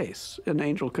limitless space. An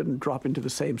angel couldn't drop into the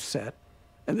same set,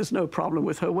 and there's no problem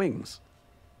with her wings.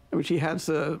 I mean, she has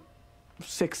a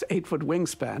 6-8 foot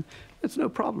wingspan. It's no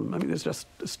problem. I mean, there's just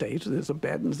a stage, there's a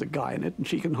bed, and there's a guy in it, and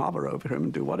she can hover over him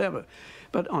and do whatever.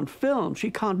 But on film,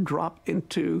 she can't drop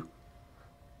into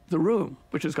the room,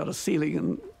 which has got a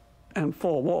ceiling and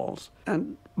 4 walls.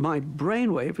 And my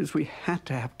brainwave is we had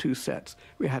to have 2 sets.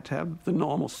 We had to have the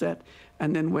normal set,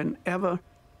 and then whenever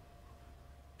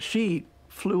she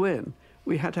flew in,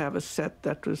 we had to have a set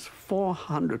that was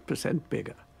 400%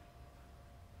 bigger.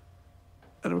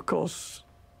 And of course,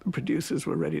 the producers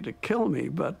were ready to kill me,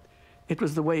 but it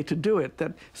was the way to do it,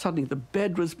 that suddenly the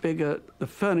bed was bigger, the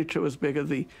furniture was bigger,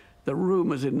 the room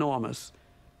was enormous,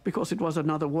 because it was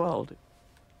another world.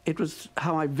 It was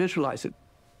how I visualize it.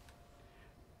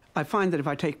 I find that if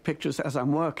I take pictures as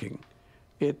I'm working,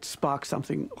 it sparks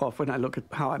something off when I look at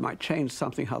how I might change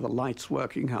something, how the light's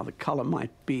working, how the color might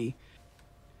be.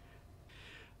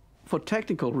 For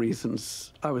technical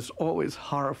reasons, I was always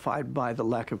horrified by the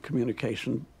lack of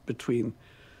communication between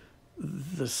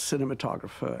the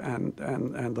cinematographer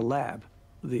and the lab.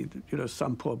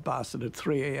 Some poor bastard at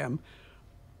 3 a.m.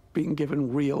 being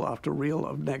given reel after reel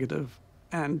of negative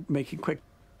and making quick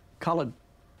color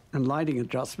and lighting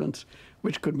adjustments,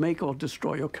 which could make or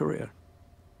destroy your career.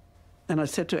 And I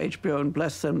said to HBO, and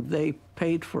bless them, they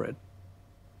paid for it.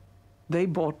 They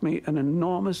bought me an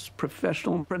enormous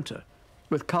professional printer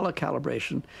with color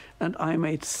calibration, and I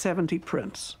made 70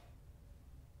 prints.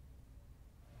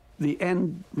 The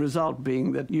end result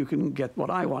being that you can get what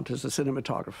I want as a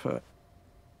cinematographer.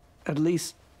 At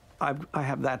least I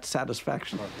have that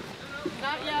satisfaction.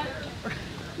 Not yet.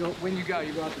 When you go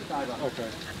out the sidewalk. Okay.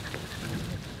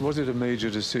 Was it a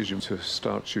major decision to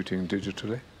start shooting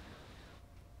digitally?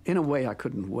 In a way, I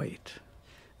couldn't wait.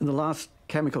 And the last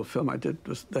chemical film I did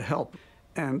was The Help,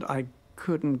 and I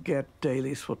couldn't get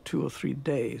dailies for 2 or 3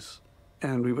 days.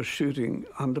 And we were shooting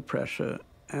under pressure,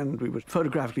 and we were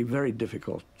photographically very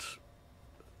difficult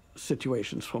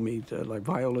situations for me, like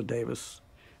Viola Davis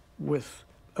with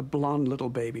a blonde little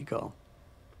baby girl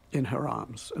in her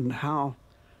arms. And how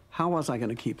was I going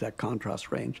to keep that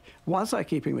contrast range? Was I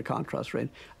keeping the contrast range?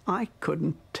 I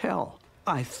couldn't tell.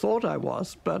 I thought I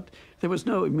was, but there was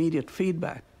no immediate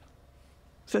feedback.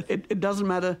 So it doesn't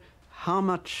matter how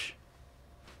much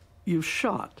you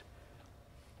shot.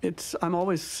 I'm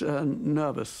always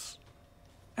nervous,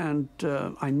 and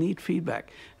I need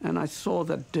feedback. And I saw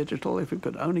that digital, if it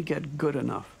could only get good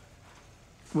enough,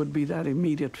 would be that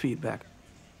immediate feedback.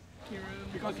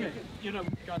 Because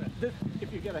got it.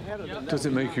 If you get ahead of them. Does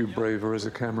it make you braver as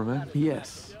a cameraman?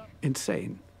 Yes,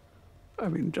 insane. I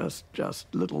mean, just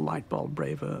little light bulb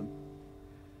braver.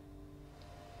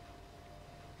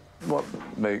 What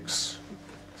makes,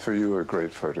 for you, a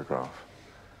great photograph?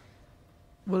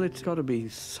 Well, it's got to be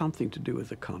something to do with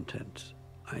the content,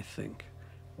 I think.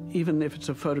 Even if it's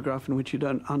a photograph in which you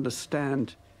don't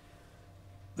understand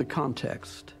the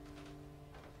context,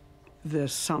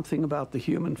 there's something about the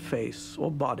human face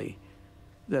or body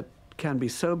that can be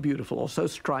so beautiful or so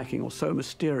striking or so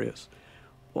mysterious,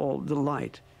 or the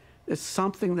light. There's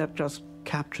something that just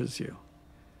captures you.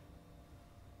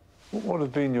 What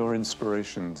have been your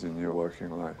inspirations in your working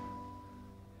life?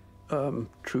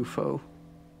 Truffaut.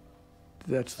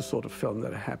 That's the sort of film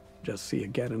that I have to just see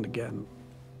again and again.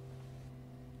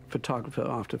 Photographer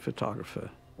after photographer.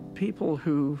 People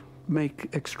who make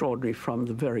extraordinary from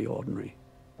the very ordinary.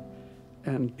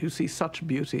 And you see such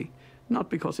beauty, not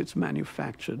because it's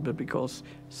manufactured, but because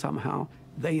somehow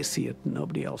they see it and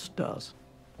nobody else does.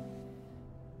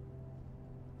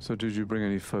 So did you bring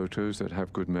any photos that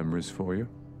have good memories for you?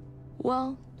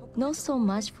 Well, not so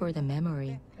much for the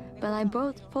memory, but I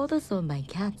brought photos of my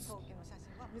cats.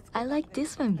 I like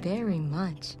this one very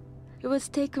much. It was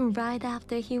taken right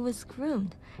after he was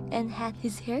groomed and had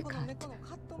his hair cut.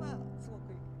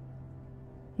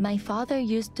 My father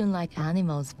used to like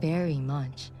animals very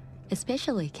much,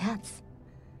 especially cats.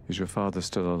 Is your father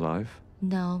still alive?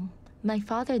 No, my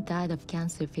father died of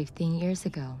cancer 15 years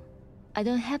ago. I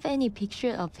don't have any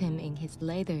picture of him in his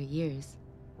later years.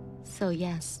 So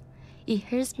yes, it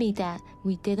hurts me that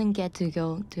we didn't get to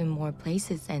go to more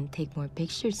places and take more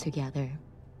pictures together.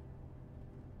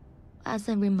 As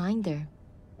a reminder,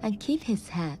 I keep his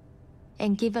hat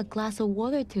and give a glass of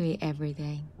water to it every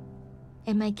day.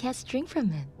 And my cats drink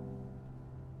from it.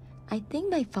 I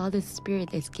think my father's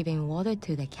spirit is giving water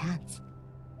to the cats.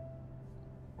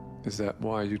 Is that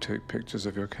why you take pictures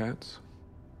of your cats?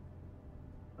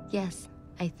 Yes,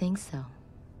 I think so.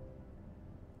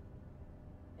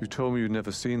 You told me you'd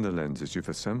never seen the lenses you've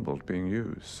assembled being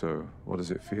used, so what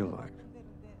does it feel like?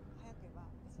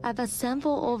 I've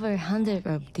assembled over 100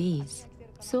 of these,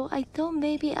 so I thought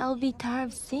maybe I'll be tired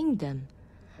of seeing them.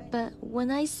 But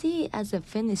when I see it as a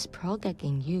finished product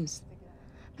in use,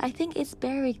 I think it's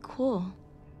very cool.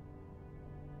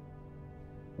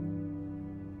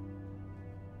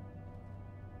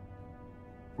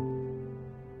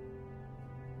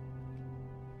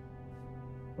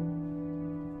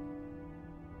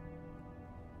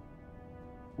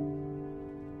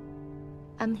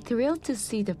 I'm thrilled to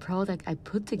see the product I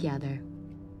put together.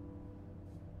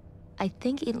 I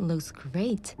think it looks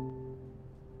great.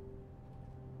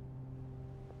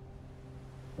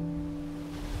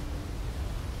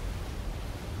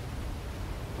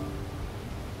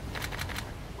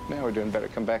 Now we're doing better.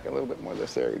 Come back a little bit more.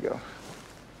 There you go.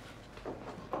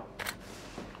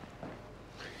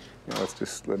 Now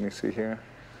let me see here.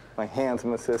 My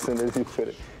handsome assistant, as you put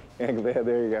it. There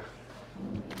you go.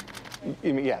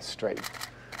 You mean, yeah, straight.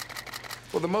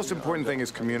 Well, the most important thing is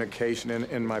communication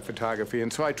in my photography,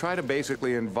 and so I try to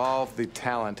basically involve the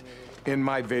talent in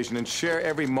my vision and share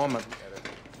every moment.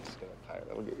 Just get up higher.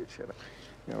 That'll get your chin up.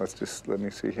 Now let me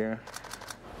see here.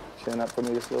 Chin up for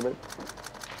me just a little bit.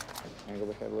 Angle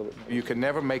the head a little bit. You can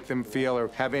never make them feel or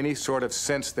have any sort of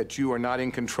sense that you are not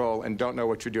in control and don't know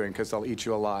what you're doing, because they'll eat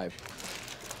you alive.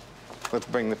 Let's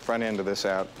bring the front end of this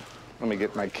out. Let me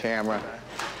get my camera.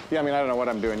 Yeah, I mean, I don't know what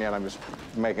I'm doing yet. I'm just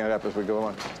making it up as we go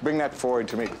along. Bring that forward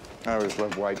to me. I always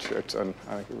love white shirts, and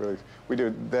I think it really... We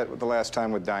did that the last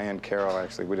time with Diane Carroll,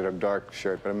 actually. We did a dark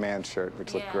shirt, but a man's shirt,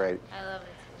 which looked great. I love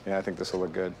it. Yeah, I think this will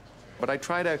look good. But I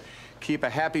try to keep a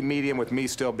happy medium with me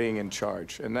still being in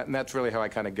charge, and that's really how I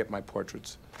kind of get my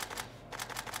portraits.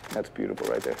 That's beautiful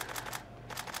right there.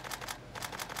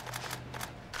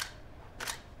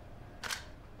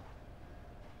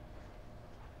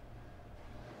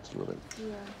 Just a little bit.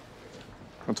 Yeah.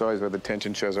 It's always where the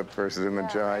tension shows up versus in the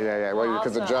jaw. Yeah. Well,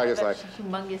 because the jaw is like...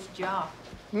 humongous jaw.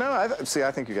 No, I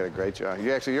think you got a great jaw.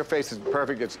 Your face is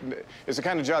perfect. It's the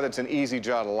kind of jaw that's an easy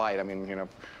jaw to light. I mean, you know,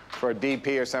 for a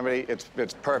DP or somebody,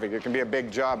 it's perfect. It can be a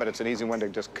big jaw, but it's an easy one to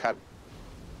just cut.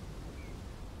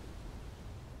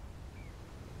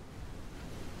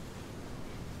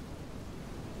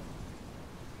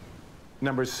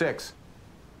 Number 6.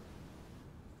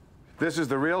 This is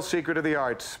the real secret of the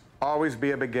arts. Always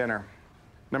be a beginner.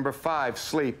 Number 5,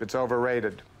 sleep. It's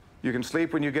overrated. You can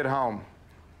sleep when you get home.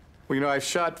 Well, you know, I've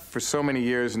shot for so many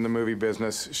years in the movie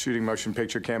business, shooting motion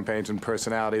picture campaigns and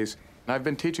personalities. And I've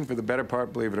been teaching for the better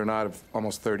part, believe it or not, of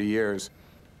almost 30 years.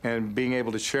 And being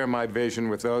able to share my vision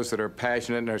with those that are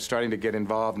passionate and are starting to get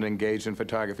involved and engaged in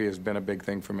photography has been a big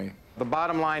thing for me. The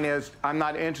bottom line is, I'm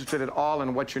not interested at all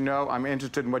in what you know. I'm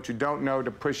interested in what you don't know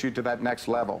to push you to that next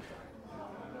level.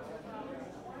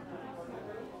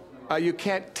 You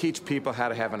can't teach people how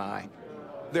to have an eye.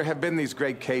 There have been these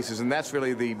great cases, and that's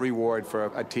really the reward for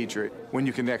a teacher, when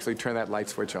you can actually turn that light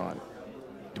switch on.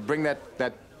 To bring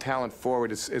that talent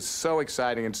forward is so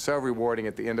exciting and so rewarding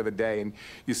at the end of the day, and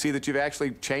you see that you've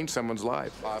actually changed someone's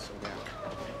life. Awesome, man.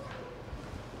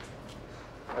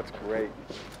 That's great.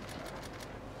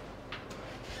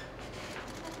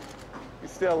 You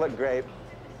still look great.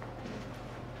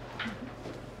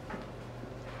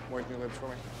 Work your lips for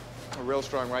me. Real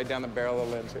strong, right down the barrel of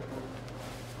the lens here.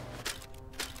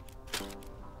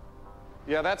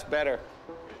 Yeah, that's better.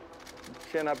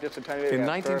 Chin up just a tiny bit. In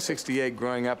 1968,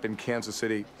 growing up in Kansas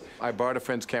City, I borrowed a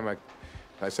friend's camera.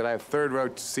 I said, I have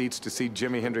third-row seats to see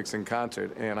Jimi Hendrix in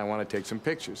concert, and I want to take some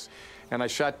pictures. And I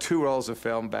shot 2 rolls of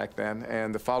film back then,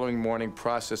 and the following morning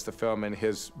processed the film in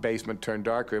his basement turned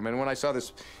darkroom. And when I saw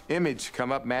this image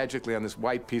come up magically on this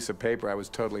white piece of paper, I was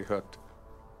totally hooked.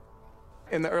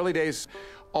 In the early days,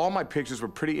 all my pictures were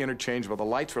pretty interchangeable. The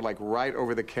lights were like right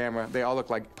over the camera. They all looked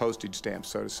like postage stamps,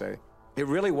 so to say. It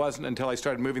really wasn't until I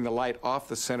started moving the light off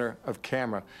the center of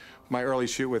camera, my early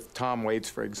shoot with Tom Waits,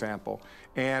 for example.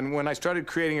 And when I started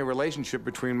creating a relationship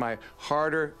between my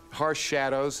harsh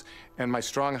shadows and my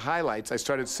strong highlights, I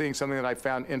started seeing something that I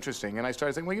found interesting. And I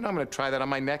started saying, well, you know, I'm going to try that on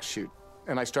my next shoot.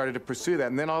 And I started to pursue that.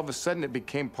 And then all of a sudden, it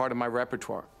became part of my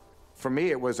repertoire. For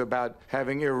me, it was about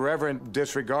having irreverent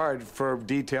disregard for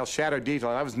detail, shadow detail.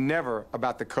 I was never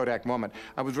about the Kodak moment.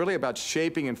 I was really about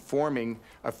shaping and forming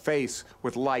a face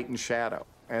with light and shadow.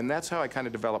 And that's how I kind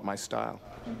of developed my style.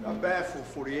 Not bad for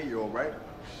a 48-year-old, right?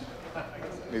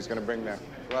 He's going to bring the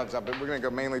gloves up, but we're going to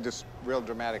go mainly just real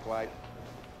dramatic light.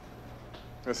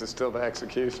 This is still the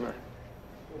executioner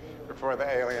before the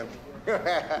alien.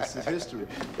 This is history.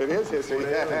 It is history.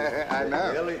 Yeah, I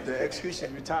know. The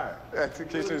executioner's retired. The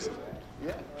executioner's...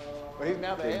 Yeah. Well, he's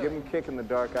now the alien. Give him a kick in the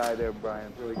dark eye there,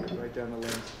 Brian. Really good. Right down the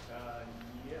lens.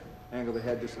 Yeah. Angle the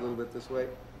head just a little bit this way.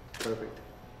 Perfect.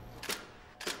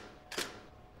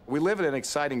 We live in an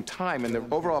exciting time, and the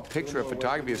overall picture of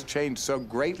photography has changed so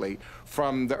greatly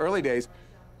from the early days.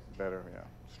 Better, yeah.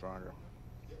 Stronger.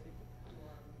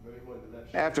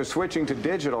 After switching to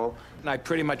digital, I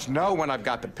pretty much know when I've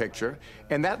got the picture,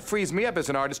 and that frees me up as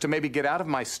an artist to maybe get out of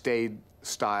my staid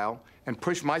style and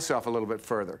push myself a little bit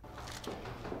further.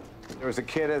 There was a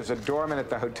kid as a doorman at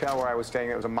the hotel where I was staying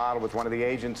that was a model with one of the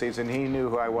agencies, and he knew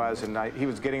who I was, and he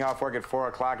was getting off work at 4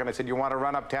 o'clock, and I said, you want to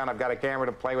run uptown? I've got a camera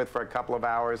to play with for a couple of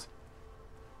hours.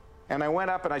 And I went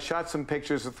up and I shot some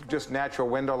pictures with just natural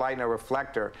window light and a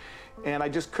reflector. And I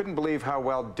just couldn't believe how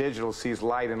well digital sees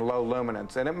light in low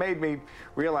luminance. And it made me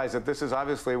realize that this is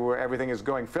obviously where everything is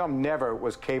going. Film never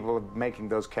was capable of making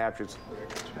those captures.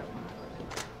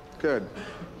 Good.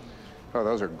 Oh,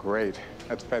 those are great.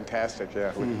 That's fantastic,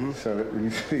 yeah. Mm-hmm. So you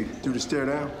see. Do the stare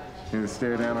down. Do the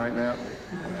stare down right now.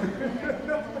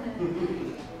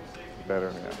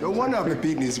 Better, yeah. No wonder I've been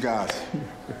beating these guys.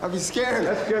 I'd be scared.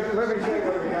 That's good. Let me show you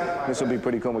what we got. This will be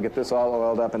pretty cool. We'll get this all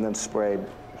oiled up and then sprayed.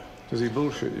 Does he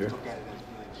bullshit you?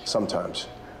 Sometimes.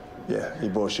 Yeah, he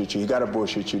bullshit you. He got to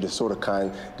bullshit you to sort of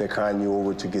kind you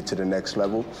over to get to the next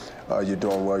level. You're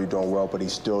doing well, but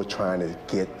he's still trying to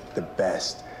get the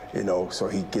best, you know, so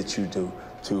he gets you to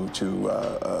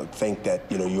think that,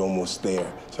 you know, you're almost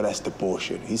there. So that's the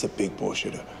bullshit. He's a big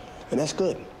bullshitter, and that's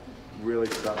good. Really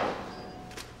subtle.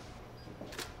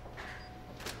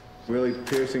 Really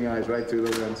piercing eyes right through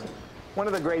the lens. One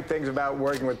of the great things about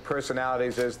working with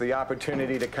personalities is the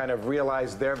opportunity to kind of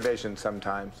realize their vision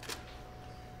sometimes.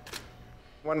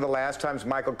 One of the last times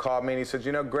Michael called me and he said,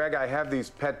 you know, Greg, I have these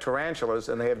pet tarantulas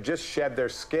and they have just shed their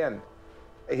skin.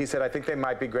 He said, I think they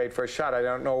might be great for a shot. I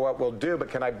don't know what we'll do, but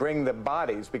can I bring the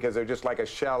bodies? Because they're just like a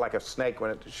shell, like a snake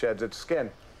when it sheds its skin.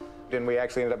 And we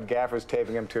actually ended up gaffers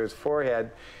taping him to his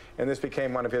forehead, and this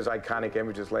became one of his iconic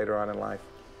images later on in life.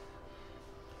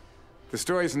 The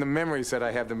stories and the memories that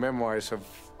I have, the memoirs of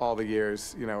all the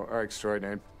years, you know, are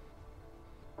extraordinary.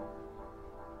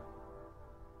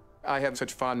 I have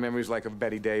such fond memories like of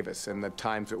Betty Davis and the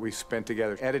times that we spent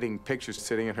together editing pictures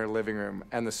sitting in her living room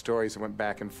and the stories that went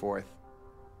back and forth.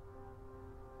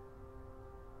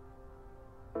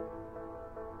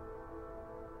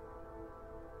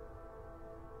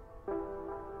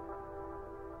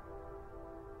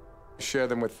 Share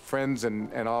them with friends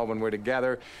and all when we're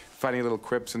together, finding little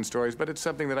quips and stories, but it's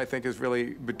something that I think is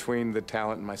really between the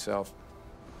talent and myself.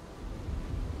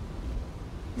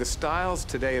 The styles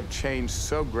today have changed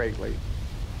so greatly.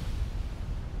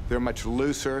 They're much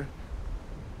looser.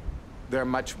 They're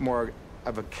much more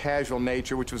of a casual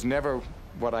nature, which was never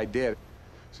what I did.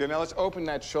 So now let's open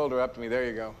that shoulder up to me. There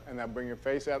you go. And now bring your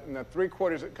face out. And the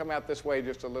 3/4 come out this way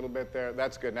just a little bit there.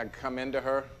 That's good. Now come into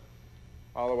her.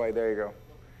 All the way. There you go.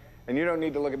 And you don't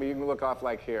need to look at me. You can look off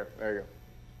like here. There you go.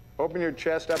 Open your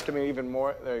chest up to me even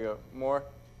more. There you go. More.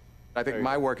 I think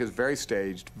my work is very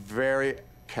staged, very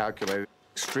calculated,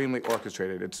 extremely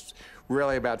orchestrated. It's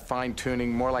really about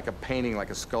fine-tuning, more like a painting,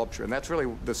 like a sculpture. And that's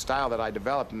really the style that I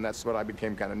developed, and that's what I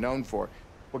became kind of known for.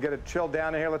 We'll get it chilled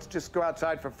down in here. Let's just go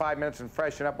outside for 5 minutes and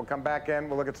freshen up. We'll come back in.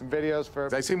 We'll look at some videos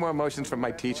for... I see more emotions from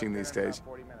my teaching these days.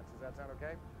 40 minutes. Does that sound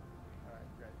okay? All right,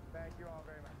 great. Thank you all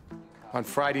very much. On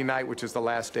Friday night, which is the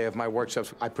last day of my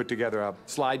workshops, I put together a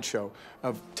slideshow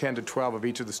of 10 to 12 of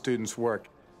each of the students' work.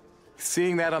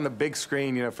 Seeing that on the big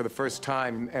screen, you know, for the first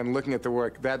time and looking at the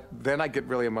work, then I get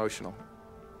really emotional.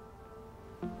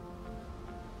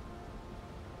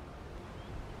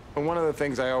 And one of the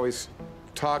things I always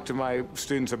talk to my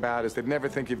students about is they'd never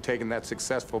think you've taken that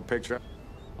successful picture.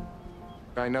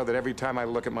 I know that every time I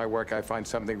look at my work, I find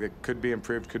something that could be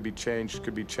improved, could be changed,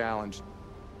 could be challenged.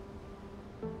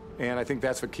 And I think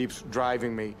that's what keeps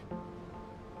driving me.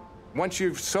 Once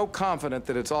you're so confident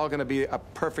that it's all going to be a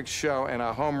perfect show and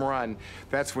a home run,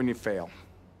 that's when you fail.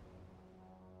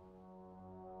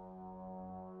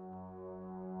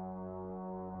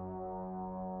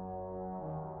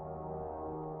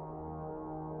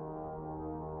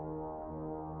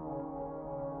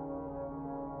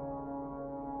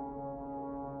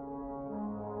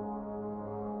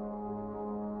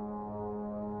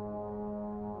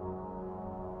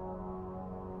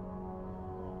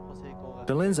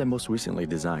 The lens I most recently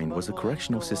designed was a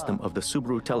correctional system of the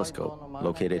Subaru telescope,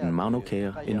 located in Mauna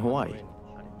Kea in Hawaii.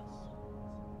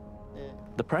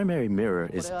 The primary mirror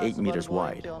is 8 meters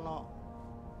wide,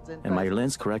 and my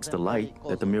lens corrects the light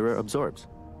that the mirror absorbs.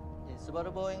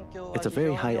 It's a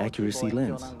very high accuracy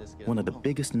lens, one of the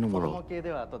biggest in the world,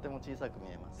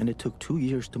 and it took 2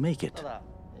 years to make it.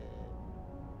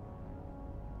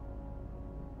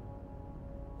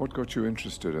 What got you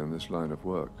interested in this line of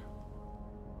work?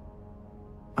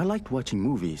 I liked watching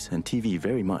movies and TV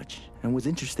very much, and was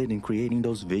interested in creating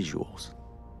those visuals.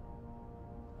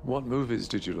 What movies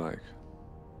did you like?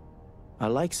 I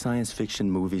like science fiction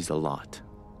movies a lot.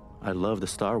 I love the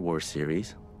Star Wars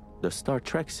series, the Star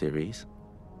Trek series,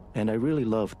 and I really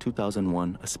love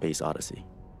 2001: A Space Odyssey.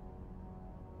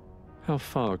 How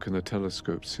far can the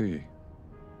telescope see?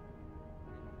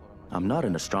 I'm not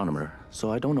an astronomer,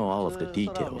 so I don't know all of the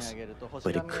details,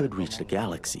 but it could reach the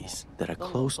galaxies that are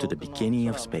close to the beginning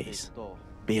of space,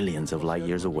 billions of light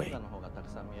years away.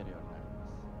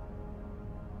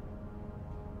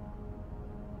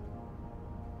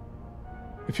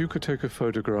 If you could take a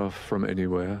photograph from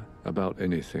anywhere, about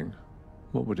anything,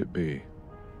 what would it be?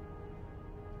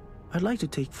 I'd like to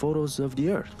take photos of the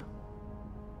Earth.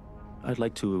 I'd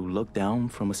like to look down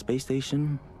from a space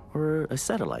station or a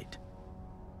satellite.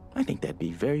 I think that'd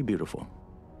be very beautiful.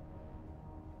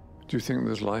 Do you think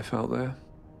there's life out there?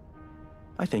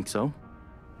 I think so.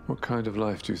 What kind of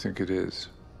life do you think it is?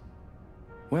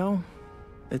 Well,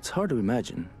 it's hard to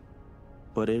imagine,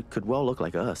 but it could well look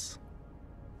like us.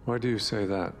 Why do you say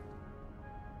that?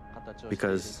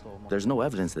 because there's no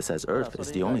evidence that says Earth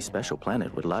is the only special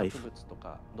planet with life.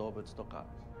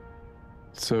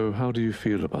 So how do you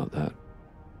feel about that?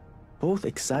 Both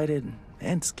excited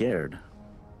and scared,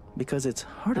 because it's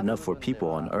hard enough for people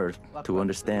on Earth to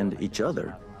understand each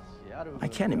other. I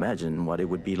can't imagine what it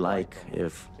would be like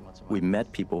if we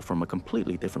met people from a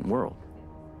completely different world.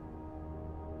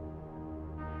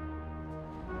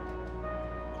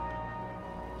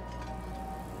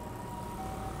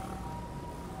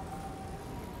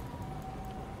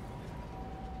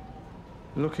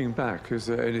 Looking back, is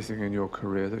there anything in your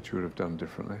career that you would have done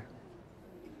differently?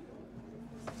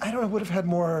 I don't know, I would have had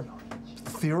more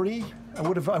theory. I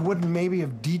wouldn't maybe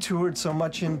have detoured so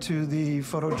much into the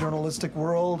photojournalistic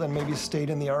world and maybe stayed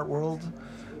in the art world.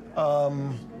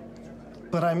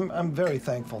 But I'm very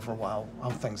thankful for how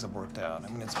things have worked out. I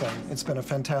mean, it's been a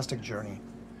fantastic journey.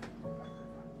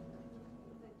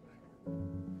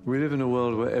 We live in a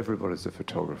world where everybody's a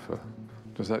photographer.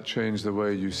 Does that change the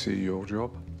way you see your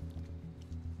job?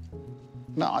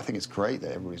 No, I think it's great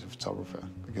that everybody's a photographer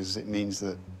because it means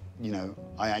that, you know,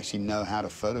 I actually know how to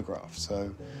photograph.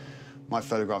 So my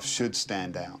photographs should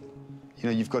stand out. You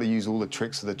know, you've got to use all the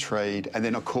tricks of the trade. And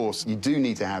then, of course, you do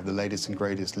need to have the latest and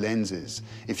greatest lenses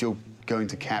if you're going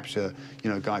to capture, you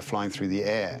know, a guy flying through the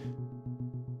air.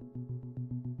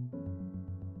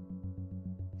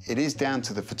 It is down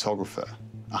to the photographer,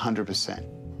 100%.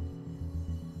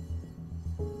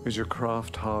 Is your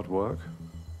craft hard work?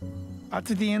 At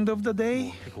the end of the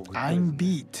day, I'm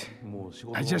beat.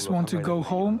 I just want to go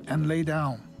home and lay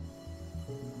down.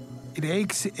 It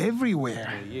aches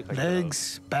everywhere.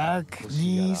 Legs, back,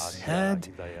 knees, head,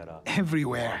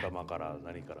 everywhere.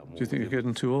 Do you think you're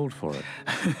getting too old for it?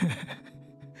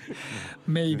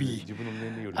 Maybe.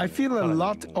 I feel a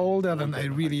lot older than I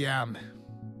really am.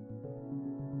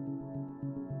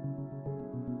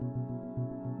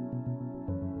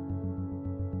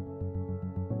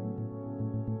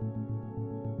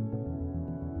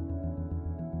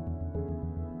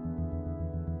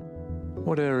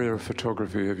 What area of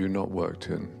photography have you not worked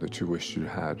in that you wish you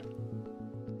had?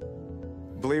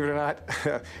 Believe it or not,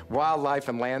 wildlife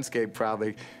and landscape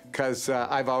probably, because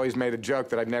I've always made a joke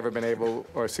that I've never been able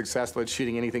or successful at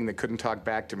shooting anything that couldn't talk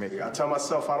back to me. I tell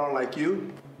myself I don't like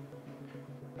you,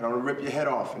 and I'm gonna rip your head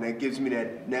off, and that gives me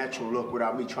that natural look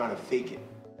without me trying to fake it.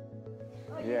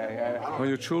 Yeah. Are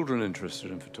your children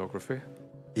interested in photography?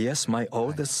 Yes, my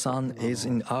oldest son is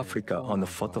in Africa on a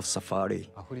photo safari.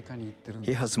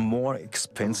 He has more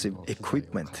expensive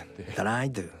equipment than I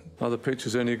do. Are the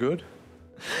pictures any good?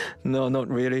 No, not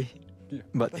really.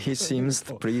 But he seems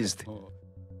pleased.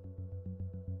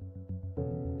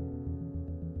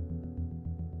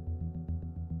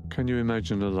 Can you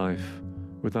imagine a life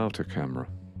without a camera?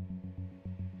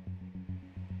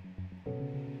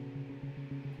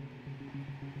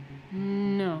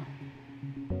 No.